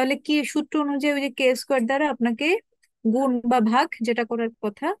তাহলে কি সূত্র অনুযায়ী ওই যে K² দ্বারা আপনাকে গুণ বা ভাগ যেটা করার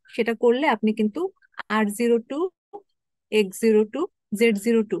কথা সেটা করলে আপনি কিন্তু R02 X02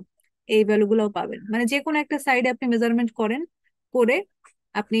 Z02 এই ভ্যালুগুলোও পাবেন। মানে যে কোনো একটা সাইডে আপনি মেজারমেন্ট করেন, করে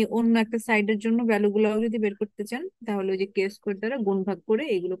আপনি অন্য একটা সাইডের জন্য ভ্যালুগুলো যদি বের করতে চান তাহলে ওই যে কে স্কোয়ার দ্বারা গুণ ভাগ করে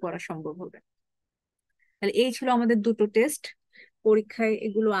এগুলো করা সম্ভব হবে। তাহলে এই ছিল আমাদের দুটো টেস্ট, পরীক্ষায়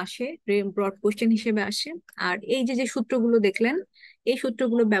এগুলো আসে, ব্রড কোশ্চেন হিসেবে আসে। আর এই যে যে সূত্রগুলো দেখলেন, এই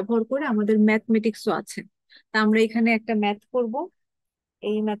সূত্রগুলো ব্যবহার করে আমাদের ম্যাথমেটিক্সও আছে। তা আমরা এখানে একটা ম্যাথ করব,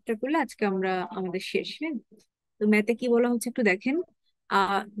 এই ম্যাথটা করলে আজকে আমরা আমাদের শেষ। হ্যাঁ, তো ম্যাথে কি বলা হচ্ছে একটু দেখেন।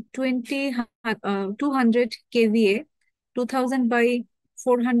 200 kVA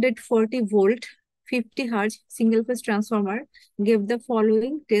 2000/440 volt 50 Hz single phase transformer gave the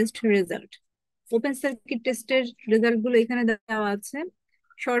following test result. Open circuit টেস্টের রেজাল্ট গুলো এখানে দেওয়া আছে,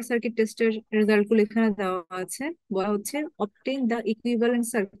 শর্ট সার্কিট টেস্টের রেজাল্ট গুলো এখানে দেওয়া আছে। বলা হচ্ছে obtain the equivalent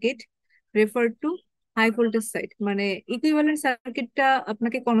circuit refer to high voltage side, মানে ইকুইভ্যালেন্ট সার্কিটটা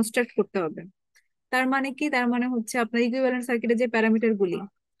আপনাকে কনস্ট্রাক্ট করতে হবে। তার মানে কি, তার মানে হচ্ছে আপনার ইকুইভ্যালেন্ট সার্কিটের যে প্যারামিটার গুলি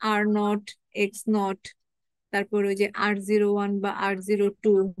আর নট, এক্স নট, তারপর ওই যে R01 বা R02,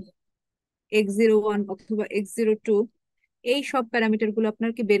 X01 অথবা X02, এই সব প্যারামিটার গুলো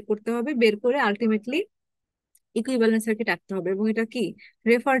আপনাকে বের করতে হবে। বের করে আলটিমেটলি ইকুইভ্যালেন্ট সার্কিট আঁকতে হবে। এবং এটা কি,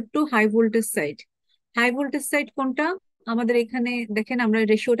 refer to high voltage side. High voltage side কোনটা আমাদের এখানে দেখেন, আমরা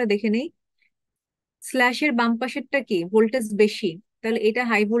রেশিওটা দেখে নেই। স্ল্যাশের বাম পাশেরটা কি, ভোল্টেজ বেশি, তাহলে এটা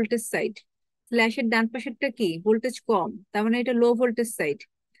হাই ভোল্টেজ সাইড। স্ল্যাশের ডান পাশেরটা কি, ভোল্টেজ কম, তার মানে এটা লো ভোল্টেজ সাইড।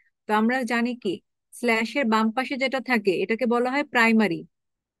 তো আমরা জানি কি, স্ল্যাশের বাম পাশে যেটা থাকে এটাকে বলা হয় প্রাইমারি,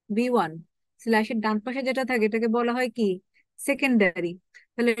 V1। স্ল্যাশের ডান পাশে যেটা থাকে এটাকে বলা হয় কি, সেকেন্ডারি।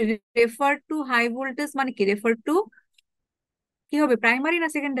 তাহলে রেফার টু হাই ভোল্টেজ মানে কি, রেফার টু কি হবে, প্রাইমারি না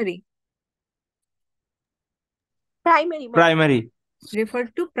secondary? Primary ma'am. Primary. Refer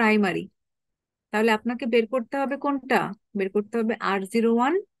to primary. তাহলে আপনাকে বের করতে হবে কোনটা, বের করতে হবে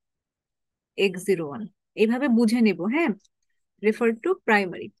R01 X01, এইভাবে বুঝে নেব। হ্যাঁ, রেফার টু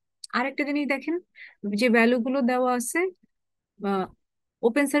প্রাইমারি। আরেকটা জিনিস দেখেন, যে ভ্যালু গুলো দেওয়া আছে,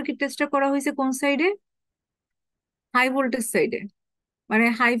 ওপেন সার্কিট টেস্টটা করা হয়েছে কোন সাইডে, হাই ভোল্টেজ সাইডে। মানে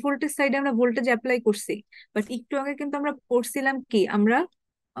হাই ভোল্টেজ সাইডে আমরা ভোল্টেজ অ্যাপ্লাই করছি। বাট একটু আগে কিন্তু আমরা করছিলাম কি, আমরা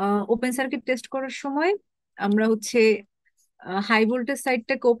ওপেন সার্কিট টেস্ট করার সময় আমরা হচ্ছে হাই ভোল্টেজ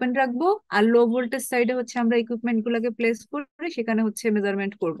সাইডটাকে ওপেন রাখবো, আর লো ভোল্টেজ সাইডে হচ্ছে আমরা ইকুইপমেন্ট গুলোকে প্লেস করে সেখানে হচ্ছে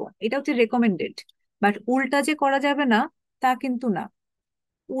মেজারমেন্ট করব। এটা হচ্ছে রেকমেন্ডেড। বাট উল্টা যে করা যাবে না তা কিন্তু না,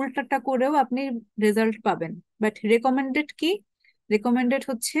 উল্টাটা করেও আপনি রেজাল্ট পাবেন। বাট রেকমেন্ডেড কি, রেকমেন্ডেড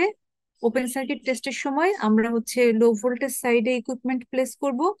হচ্ছে ওপেন সার্কিট টেস্টের সময় আমরা হচ্ছে লো ভোল্টেজ সাইডে ইকুইপমেন্ট প্লেস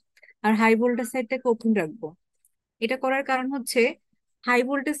করব, আর হাই ভোল্টেজ সাইডটাকে ওপেন রাখবো। এটা করার কারণ হচ্ছে হাই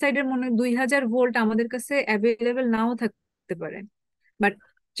ভোল্টেজ সাইডের মনে 2000 ভোল্ট আমাদের কাছে অ্যাভেলেবেল নাও থাকতে পারে, বাট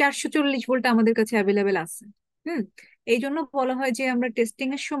 440 ভোল্ট আমাদের কাছে অ্যাভেলেবেল আছে। হুম, এই জন্য বলা হয় যে আমরা টেস্টিং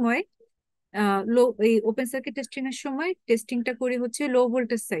এর সময় লো, এই ওপেন সার্কিট টেস্টিং এর সময় টেস্টিংটা করি হচ্ছে লো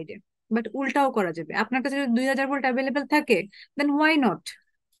ভোল্টেজ সাইডে। বাট উল্টাও করা যাবে, আপনার কাছে যদি 2000 ভোল্ট অ্যাভেলেবেল থাকে দেন হোয়াই নট।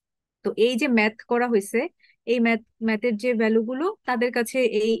 তো এই যে ম্যাথ করা হয়েছে, এই ম্যাথের যে ভ্যালুগুলো তাদের কাছে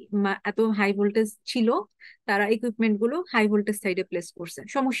এই এত হাই ভোল্টেজ ছিল, তারা ইকুইপমেন্ট গুলো হাই ভোল্টেজ সাইডে প্লেস করছে,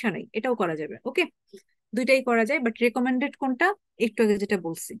 সমস্যা নেই, এটাও করা যাবে। ওকে, দুইটাই করা যায়, বাট রেকমেন্ডেড কোনটা, একটু আগে যেটা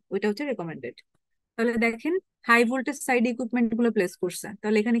বলছি ওইটা হচ্ছে রেকমেন্ডেড। তাহলে দেখেন, হাই ভোল্টেজ সাইড ইকুইপমেন্ট গুলো প্লেস করছে,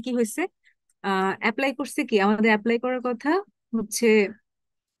 তাহলে এখানে কি হয়েছে, অ্যাপ্লাই করছে কি, আমাদের অ্যাপ্লাই করার কথা হচ্ছে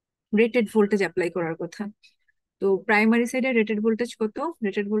রেটেড ভোল্টেজ অ্যাপ্লাই করার কথা। তো প্রাইমারি সাইডে রেটেড ভোল্টেজ কত,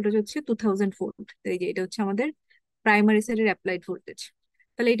 রেটেড ভোল্টেজ হচ্ছে 2000 ভোল্ট। এই যে এটা হচ্ছে আমাদের প্রাইমারি সাইডের অ্যাপ্লাইড ভোল্টেজ।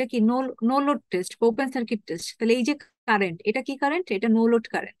 তাহলে এটা কি no no load test, open circuit test. তাহলে এই যে কারেন্ট, এটা কি কারেন্ট, এটা no load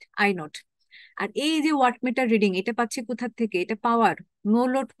current, I not. আর এই যে ওয়াটমিটার রিডিং, এটা পাচ্ছি কোথা থেকে, এটা পাওয়ার, no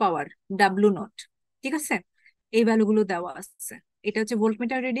load power, W not. ঠিক আছে, এই ভ্যালুগুলো দেওয়া আছে। এটা হচ্ছে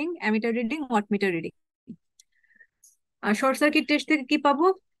voltmeter reading, ammeter reading, wattmeter reading. আর শর্ট সার্কিট টেস্ট থেকে কি পাবো,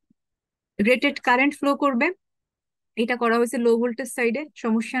 রেটেড কারেন্ট ফ্লো করবে, এটা করা হয়েছে লো ভোল্টেজ সাইডে,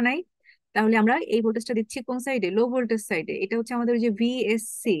 সমস্যা নাই। তাহলে আমরা এই ভোল্টেজটা দিচ্ছি কোন সাইডে, লো ভোল্টেজ সাইডে। এটা হচ্ছে আমাদের ওই যে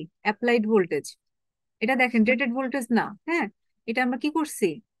VSC, অ্যাপ্লাইড ভোল্টেজ। এটা দেখেন রেটেড ভোল্টেজ না, হ্যাঁ, এটা আমরা কি করছি,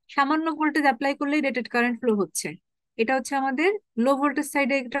 সামান্য ভোল্টেজ অ্যাপ্লাই করলেই রেটেড কারেন্ট ফ্লো হচ্ছে। এটা হচ্ছে আমাদের লো ভোল্টেজ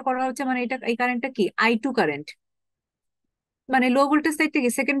সাইডে এটা করা হচ্ছে, মানে এটা, এই কারেন্টটা কি, I2 কারেন্ট। মানে লো ভোল্টেজ সাইড থেকে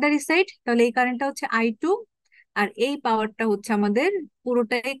সেকেন্ডারি সাইড, তাহলে এই কারেন্টটা হচ্ছে I2। আর এই পাওয়ারটা হচ্ছে আমাদের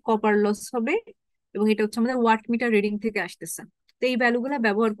পুরোটাই কপার লস হবে, এবং এটা হচ্ছে আমাদের ওয়াট মিটার রিডিং থেকে আসতেছে। তো এই ভ্যালুগুলো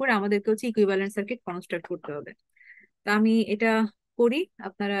ব্যবহার করে আমাদেরকে হচ্ছে ইকুইভ্যালেন্ট সার্কিট কনস্ট্রাক্ট করতে হবে। তো আমি এটা করি,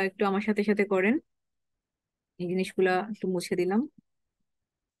 আপনারা একটু আমার সাথে সাথে করেন। এই জিনিসগুলা একটু মুছে দিলাম।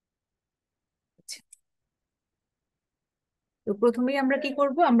 আচ্ছা, তো প্রথমেই আমরা কি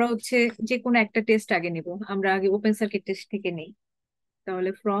করব, আমরা হচ্ছে যে কোনো একটা টেস্ট আগে নিব। আমরা আগে ওপেন সার্কিট টেস্ট থেকে নেই। তাহলে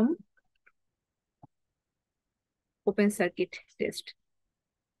ফ্রম ওপেন সার্কিট টেস্ট।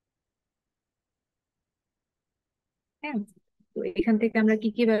 হ্যাঁ, তো এখান থেকে আমরা কি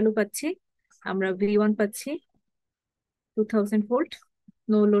কি ভ্যালু পাচ্ছি? আমরা V1 পাচ্ছি 2000 volt,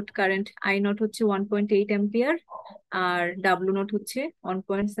 no load current I not হচ্ছে 1.8 অ্যাম্পিয়ার, আর ডাব্লু নট হচ্ছে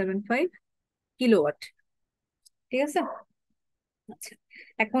 1.75 কিলোওয়াট। ঠিক আছে। আচ্ছা,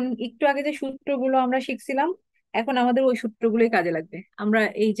 এখন একটু আগে যে সূত্রগুলো আমরা শিখছিলাম, এখন আমাদের ওই সূত্রগুলোই কাজে লাগবে। আমরা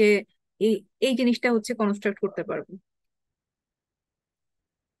এই যে এই এই জিনিসটা হচ্ছে কনস্ট্রাক্ট করতে পারবো।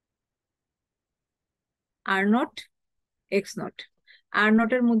 Are not x not, are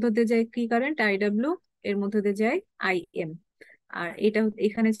not এর মধ্যে দিয়ে যায় কি কারেন্ট IW, এর মধ্যে দিয়ে যায় IM, আর এটা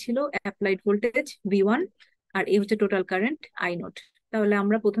এখানে ছিল অ্যাপ্লাইড ভোল্টেজ V1, আর এই হচ্ছে টোটাল কারেন্ট I নট। তাহলে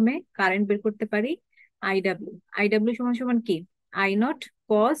আমরা প্রথমে কারেন্ট বের করতে পারি IW। IW সমান সমান কি? I not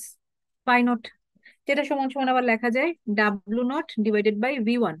cos phi not, যেটা সমান সমান আবার লেখা যায় W not divided by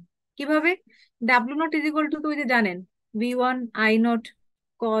V1। কিভাবে? W not is equal to, তো ওই যে জানেন V1 I not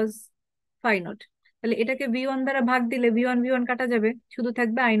cos phi not. তাহলে এটাকে V1 দ্বারা ভাগ দিলে V1 V1 কাটা যাবে, শুধু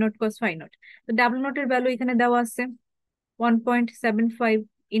থাকবে I not cos phi not. তো ডাব্লু নটের ভ্যালু এখানে দেওয়া আছে 1.75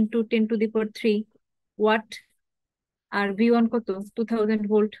 ইন্টু 10⁻³ ওয়াট, আর V1 কত? 2000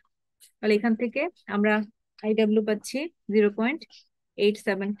 ভোল্ট। তাহলে এখান থেকে আমরা IW পাচ্ছি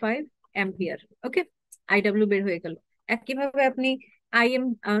 0.875 অ্যাম্পিয়ার। ওকে, IW বের হয়ে গেল। একইভাবে আপনি IM,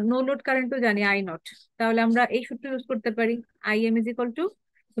 নো লোড কারেন্টও জানি I নট, তাহলে আমরা এই সূত্র ইউজ করতে পারি IM is equal to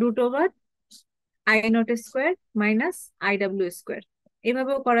 √over I not square minus IW square.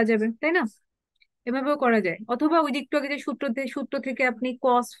 এভাবেও করা যাবে, তাই না? এভাবেও করা যায়, অথবা ওই দিকটু আগে যে সূত্র থেকে আপনি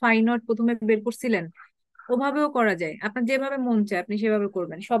কস ফাই নট প্রথমে বের করছিলেন, ওভাবেও করা যায়। আপনার যেভাবে মন চায় আপনি সেভাবে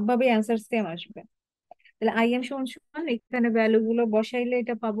করবেন, সবভাবে অ্যান্সার সেম আসবে। তাহলে IM সমান সমান এখানে ভ্যালু গুলো বসাইলে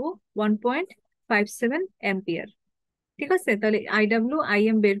এটা পাবো 1.57 অ্যাম্পিয়ার। ঠিক আছে, তাহলে IW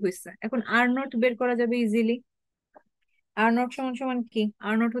IM বের হয়েছে। এখন আর নট বের করা যাবে ইজিলি। আর নট সমান সমান কি?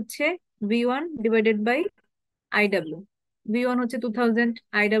 আর নট হচ্ছে V1 divided by IW। V1 হচ্ছে 2000,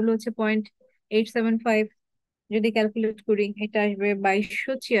 IW হচ্ছে 0.875। যদি ক্যালকুলেট করি এটা আসবে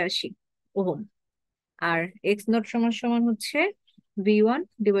 2286 ওহম। আর এক্স নট সমান সমান হচ্ছে V1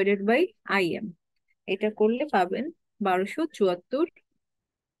 ডিভাইডেড বাই IM, এটা করলে পাবেন 1274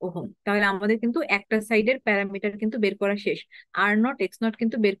 ওহম। তাহলে আমাদের কিন্তু একটা সাইডের প্যারামিটার কিন্তু বের করা শেষ। আর নট এক্স নট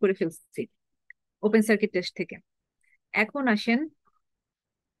কিন্তু বের করে ফেলছি ওপেন সার্কিট টেস্ট থেকে। এখন আসেন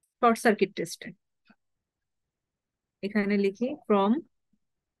শর্ট সার্কিট টেস্টে। এখানে লিখি ফ্রম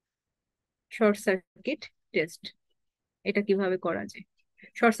শর্ট সার্কিট টেস্ট, এটা কিভাবে করা যায়।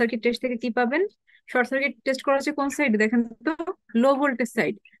 শর্ট সার্কিট টেস্ট থেকে কি পাবেন? শর্ট সার্কিট টেস্ট করা হচ্ছে কোন সাইড দেখেন তো? Low voltage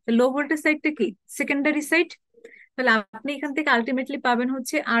side. Low voltage সাইডটা কি? Secondary side. তাহলে আপনি এখান থেকে আলটিমেটলি পাবেন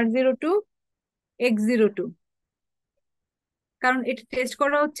হচ্ছে R02 X02, কারণ এটা টেস্ট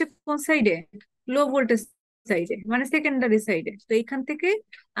করা হচ্ছে কোন সাইডে? লো ভোল্টেজ সাইডে, মানে সেকেন্ডারি সাইডে। তো এখান থেকে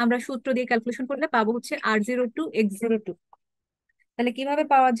আমরা সূত্র দিয়ে ক্যালকুলেশন করলে পাবো হচ্ছে R02 X02। তাহলে কিভাবে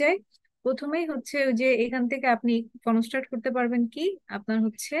পাওয়া যায়? প্রথমেই হচ্ছে ওই যে এখান থেকে আপনি কনস্ট্রাক্ট করতে পারবেন কি, আপনার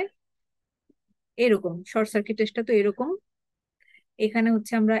হচ্ছে এরকম শর্ট সার্কিট টেস্টটা তো এরকম। এখানে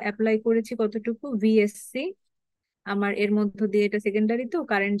হচ্ছে আমরা অ্যাপ্লাই করেছি কতটুকু VSC, আমার এর মধ্য দিয়ে এটা সেকেন্ডারি তো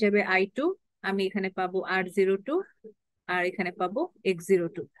কারেন্ট যাবে I2, আমি এখানে পাবো R02, আর এখানে পাবো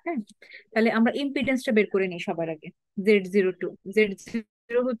X02। হ্যাঁ, তাহলে আমরা ইম্পিডেন্সটা বের করে নিই সবার আগে। Z02,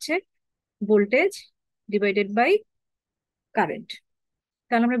 Z0 হচ্ছে ভোল্টেজ ডিভাইডেড বাই কারেন্ট।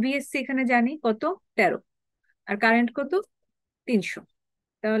 তাহলে আমরা VSC এখানে জানি কত? 13, আর কারেন্ট কত? 300।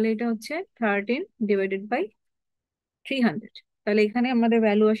 তাহলে এটা হচ্ছে 13 ডিভাইডেড বাই 300। তাহলে এখানে আমাদের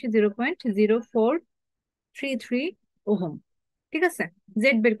ভ্যালু আসে 0.0433 ওহম। ঠিক আছে,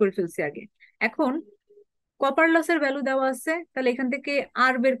 জেড বের করে ফেলছি আগে। এখন কপার লসের ভ্যালু দেওয়া আছে, তাহলে এখান থেকে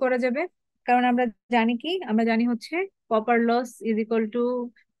আর বের করা যাবে। কারণ আমরা জানি কি, আমরা জানি হচ্ছে copper loss is equal to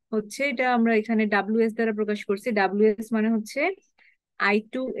হচ্ছে, এটা আমরা এখানে WS দ্বারা প্রকাশ করছি। WS মানে হচ্ছে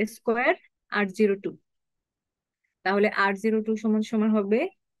I2 স্কোয়ার R02। তাহলে R02 সমান সমান হবে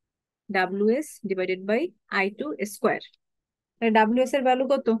WS divided by I2 square. WS এর ভ্যালু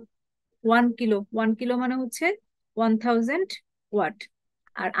কত? 1 কিলো। 1 কিলো মানে হচ্ছে 1000 ওয়াট।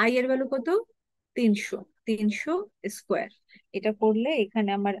 আর আই এর ভ্যালু কত? 300। 300 স্কোয়ার। এটা করলে এখানে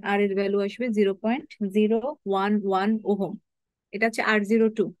আমার আর এর ভ্যালু আসবে 0.011 ওহম। এটা হচ্ছে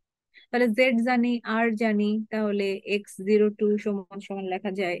R02। তাহলে জেড জানি, আর জানি, তাহলে X02 সমান সমান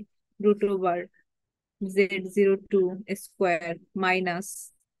লেখা যায় √over Z02 square minus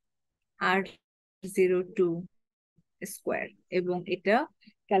R02 square, এবং এটা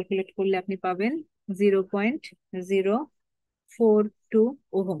ক্যালকুলেট করলে আপনি পাবেন 0.042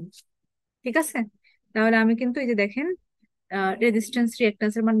 ওহম। ঠিক আছে, তাহলে আমি কিন্তু এই যে দেখেন রেজিস্ট্যান্স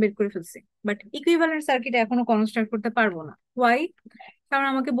রিঅ্যাকট্যান্সের মান বের করে ফেলছি, বাট ইকুইভ্যালেন্ট সার্কিট এখনো কনস্ট্রাক্ট করতে পারবো না। ওয়াই? কারণ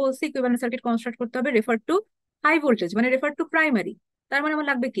আমাকে বলছে ইকুইভ্যালেন্ট সার্কিট কনস্ট্রাক্ট করতে হবে রেফার টু হাই ভোল্টেজ মানে রেফার টু প্রাইমারি, তার মানে আমার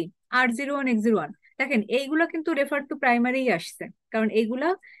লাগবে কি R01 X01। দেখেন এইগুলা কিন্তু রেফার টু প্রাইমারি আসছে, কারণ এইগুলা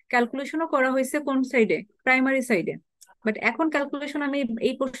ক্যালকুলেশনও করা হয়েছে কোন সাইডে, প্রাইমারি সাইডে। বাট এখন ক্যালকুলেশন আমি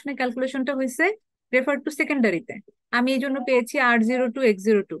এই প্রশ্নে ক্যালকুলেশনটা হয়েছে রেফার টু সেকেন্ডারিতে। আমি এই জন্য পেয়েছি R02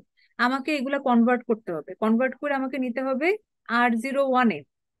 X02। আমাকে এগুলা কনভার্ট করতে হবে, কনভার্ট করে আমাকে নিতে হবে R01-এ।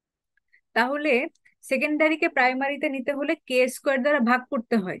 তাহলে সেকেন্ডারিকে প্রাইমারিতে নিতে হলে কে স্কোয়ার দ্বারা ভাগ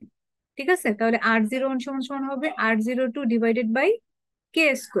করতে হয়। ঠিক আছে, তাহলে R01 সমান সমান হবে R02 / K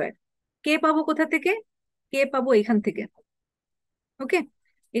স্কোয়ার। কে পাবো কোথা থেকে? কে পাবো এখান থেকে। ওকে,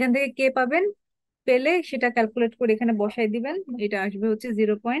 এখান থেকে কে পাবেন, পেলে সেটা ক্যালকুলেট করে এখানে বসাই দিবেন। এটা আসবে হচ্ছে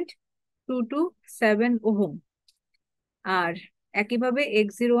 0.227 ওহম। আর একইভাবে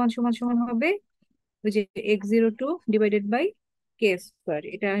X01 সমান সমান হবে ওই যে X02 / K স্কোয়ার,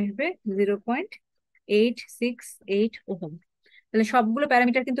 এটা আসবে 0.868 ওহম। তাহলে সবগুলো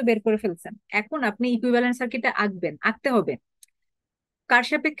প্যারামিটার কিন্তু বের করে ফেলছেন। এখন আপনি ইকুইভ্যালেন্ট সার্কিটটা আঁকতে হবে। কার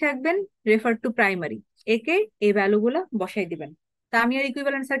সাপেক্ষে আঁকবেন? Refer to primary. একে এই ভ্যালু গুলা বসাই দিবেন। তা আমি আর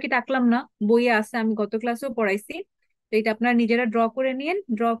ইকুইভ্যালেন্ট সার্কিট আঁকলাম না, বইয়ে আছে, আমি গত ক্লাসেও পড়াইছি। তো এটা আপনারা নিজেরা ড্র করে নিয়েন,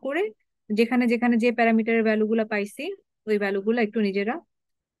 ড্র করে যেখানে যেখানে যে প্যারামিটারের ভ্যালু গুলা পাইছি ওই ভ্যালু গুলা একটু নিজেরা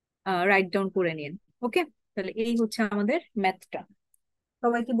রাইট ডাউন করে নিন। ওকে, তাহলে এই হচ্ছে আমাদের ম্যাথটা।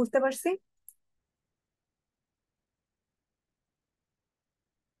 সবাই কি বুঝতে পারছি?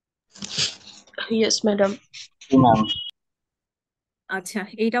 Yes madam. জি ম্যাম। আচ্ছা,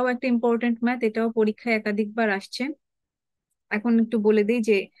 এটাও একটা ইম্পর্টেন্ট ম্যাথ, এটাও পরীক্ষায় একাধিকবার আসছে। এখন একটু বলে দিই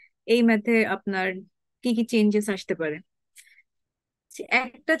যে এই ম্যাথে আপনার কি কি চেঞ্জেস আসতে পারে।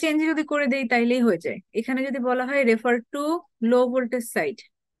 একটা চেঞ্জ যদি করে দেই তাইলেই হয়ে যায়। এখানে যদি বলা হয় refer to low voltage side,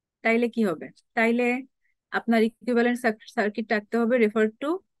 তাইলে কি হবে? তাইলে আপনার ইকুইভ্যালেন্ট সার্কিট রাখতে হবে রেফার টু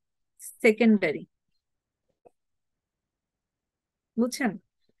সেকেন্ডারি। বুঝছেন?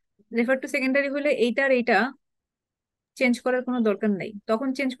 রেফার টু সেকেন্ডারি হলে এইটার এইটা চেঞ্জ করার কোনো দরকার নেই, তখন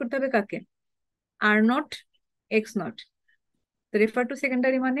চেঞ্জ করতে হবে কাকে? R0 X0। তো রেফার টু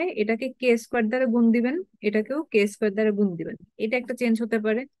সেকেন্ডারি মানে এটাকে কে স্কোয়ার দ্বারা গুণ দিবেন, এটাকেও কে স্কোয়ার দ্বারা গুণ দিবেন। এটা একটা চেঞ্জ হতে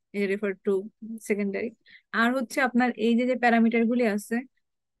পারে, এই যে রেফার টু সেকেন্ডারি। আর হচ্ছে আপনার এই যে যে প্যারামিটার গুলি আছে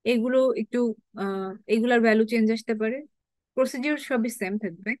এগুলো একটু এগুলার ভ্যালু চেঞ্জ আসতে পারে। প্রসিডিউর সবই সেম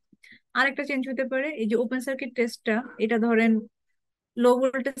থাকবে। আর একটা চেঞ্জ হতে পারে, এই যে ওপেন সার্কিট টেস্টটা, এটা ধরেন লো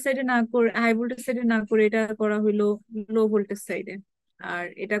ভোল্টেজ সাইডে না করে হাই ভোল্টেজ সাইডে না করে এটা করা হইলো লো ভোল্টেজ সাইডে, আর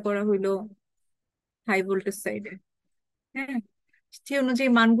এটা করা হইলো হাই ভোল্টেজ সাইডে। হ্যাঁ, সে অনুযায়ী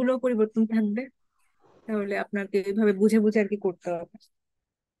মানগুলো পরিবর্তন থাকবে। তাহলে আপনাকে এইভাবে বুঝে বুঝে আর কি করতে হবে।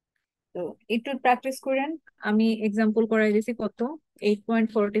 তো একটু প্র্যাকটিস করেন। আমি এক্সাম্পল করাই দিয়েছি কত,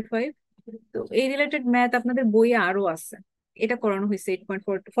 8.45। তো এই রিলেটেড ম্যাথ আপনাদের বইয়ে আরো আছে, এটা করানো হয়েছে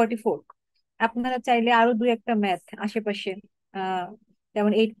 8.44। আপনারা চাইলে আরো দুই একটা ম্যাথ আশেপাশে, আহ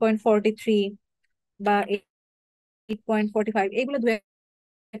যেমন 8.43 বা 8.45, এগুলো দু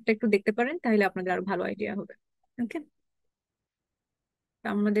একটা একটু দেখতে পারেন, তাহলে আপনাদের আরো ভালো আইডিয়া হবে। ওকে,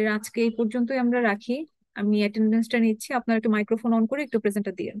 আমাদের আজকে এই পর্যন্তই আমরা রাখি। আমি অ্যাটেন্ডেন্সটা নিচ্ছি, আপনারা একটু মাইক্রোফোন অন করে একটু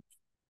প্রেজেন্টটা দিয়ে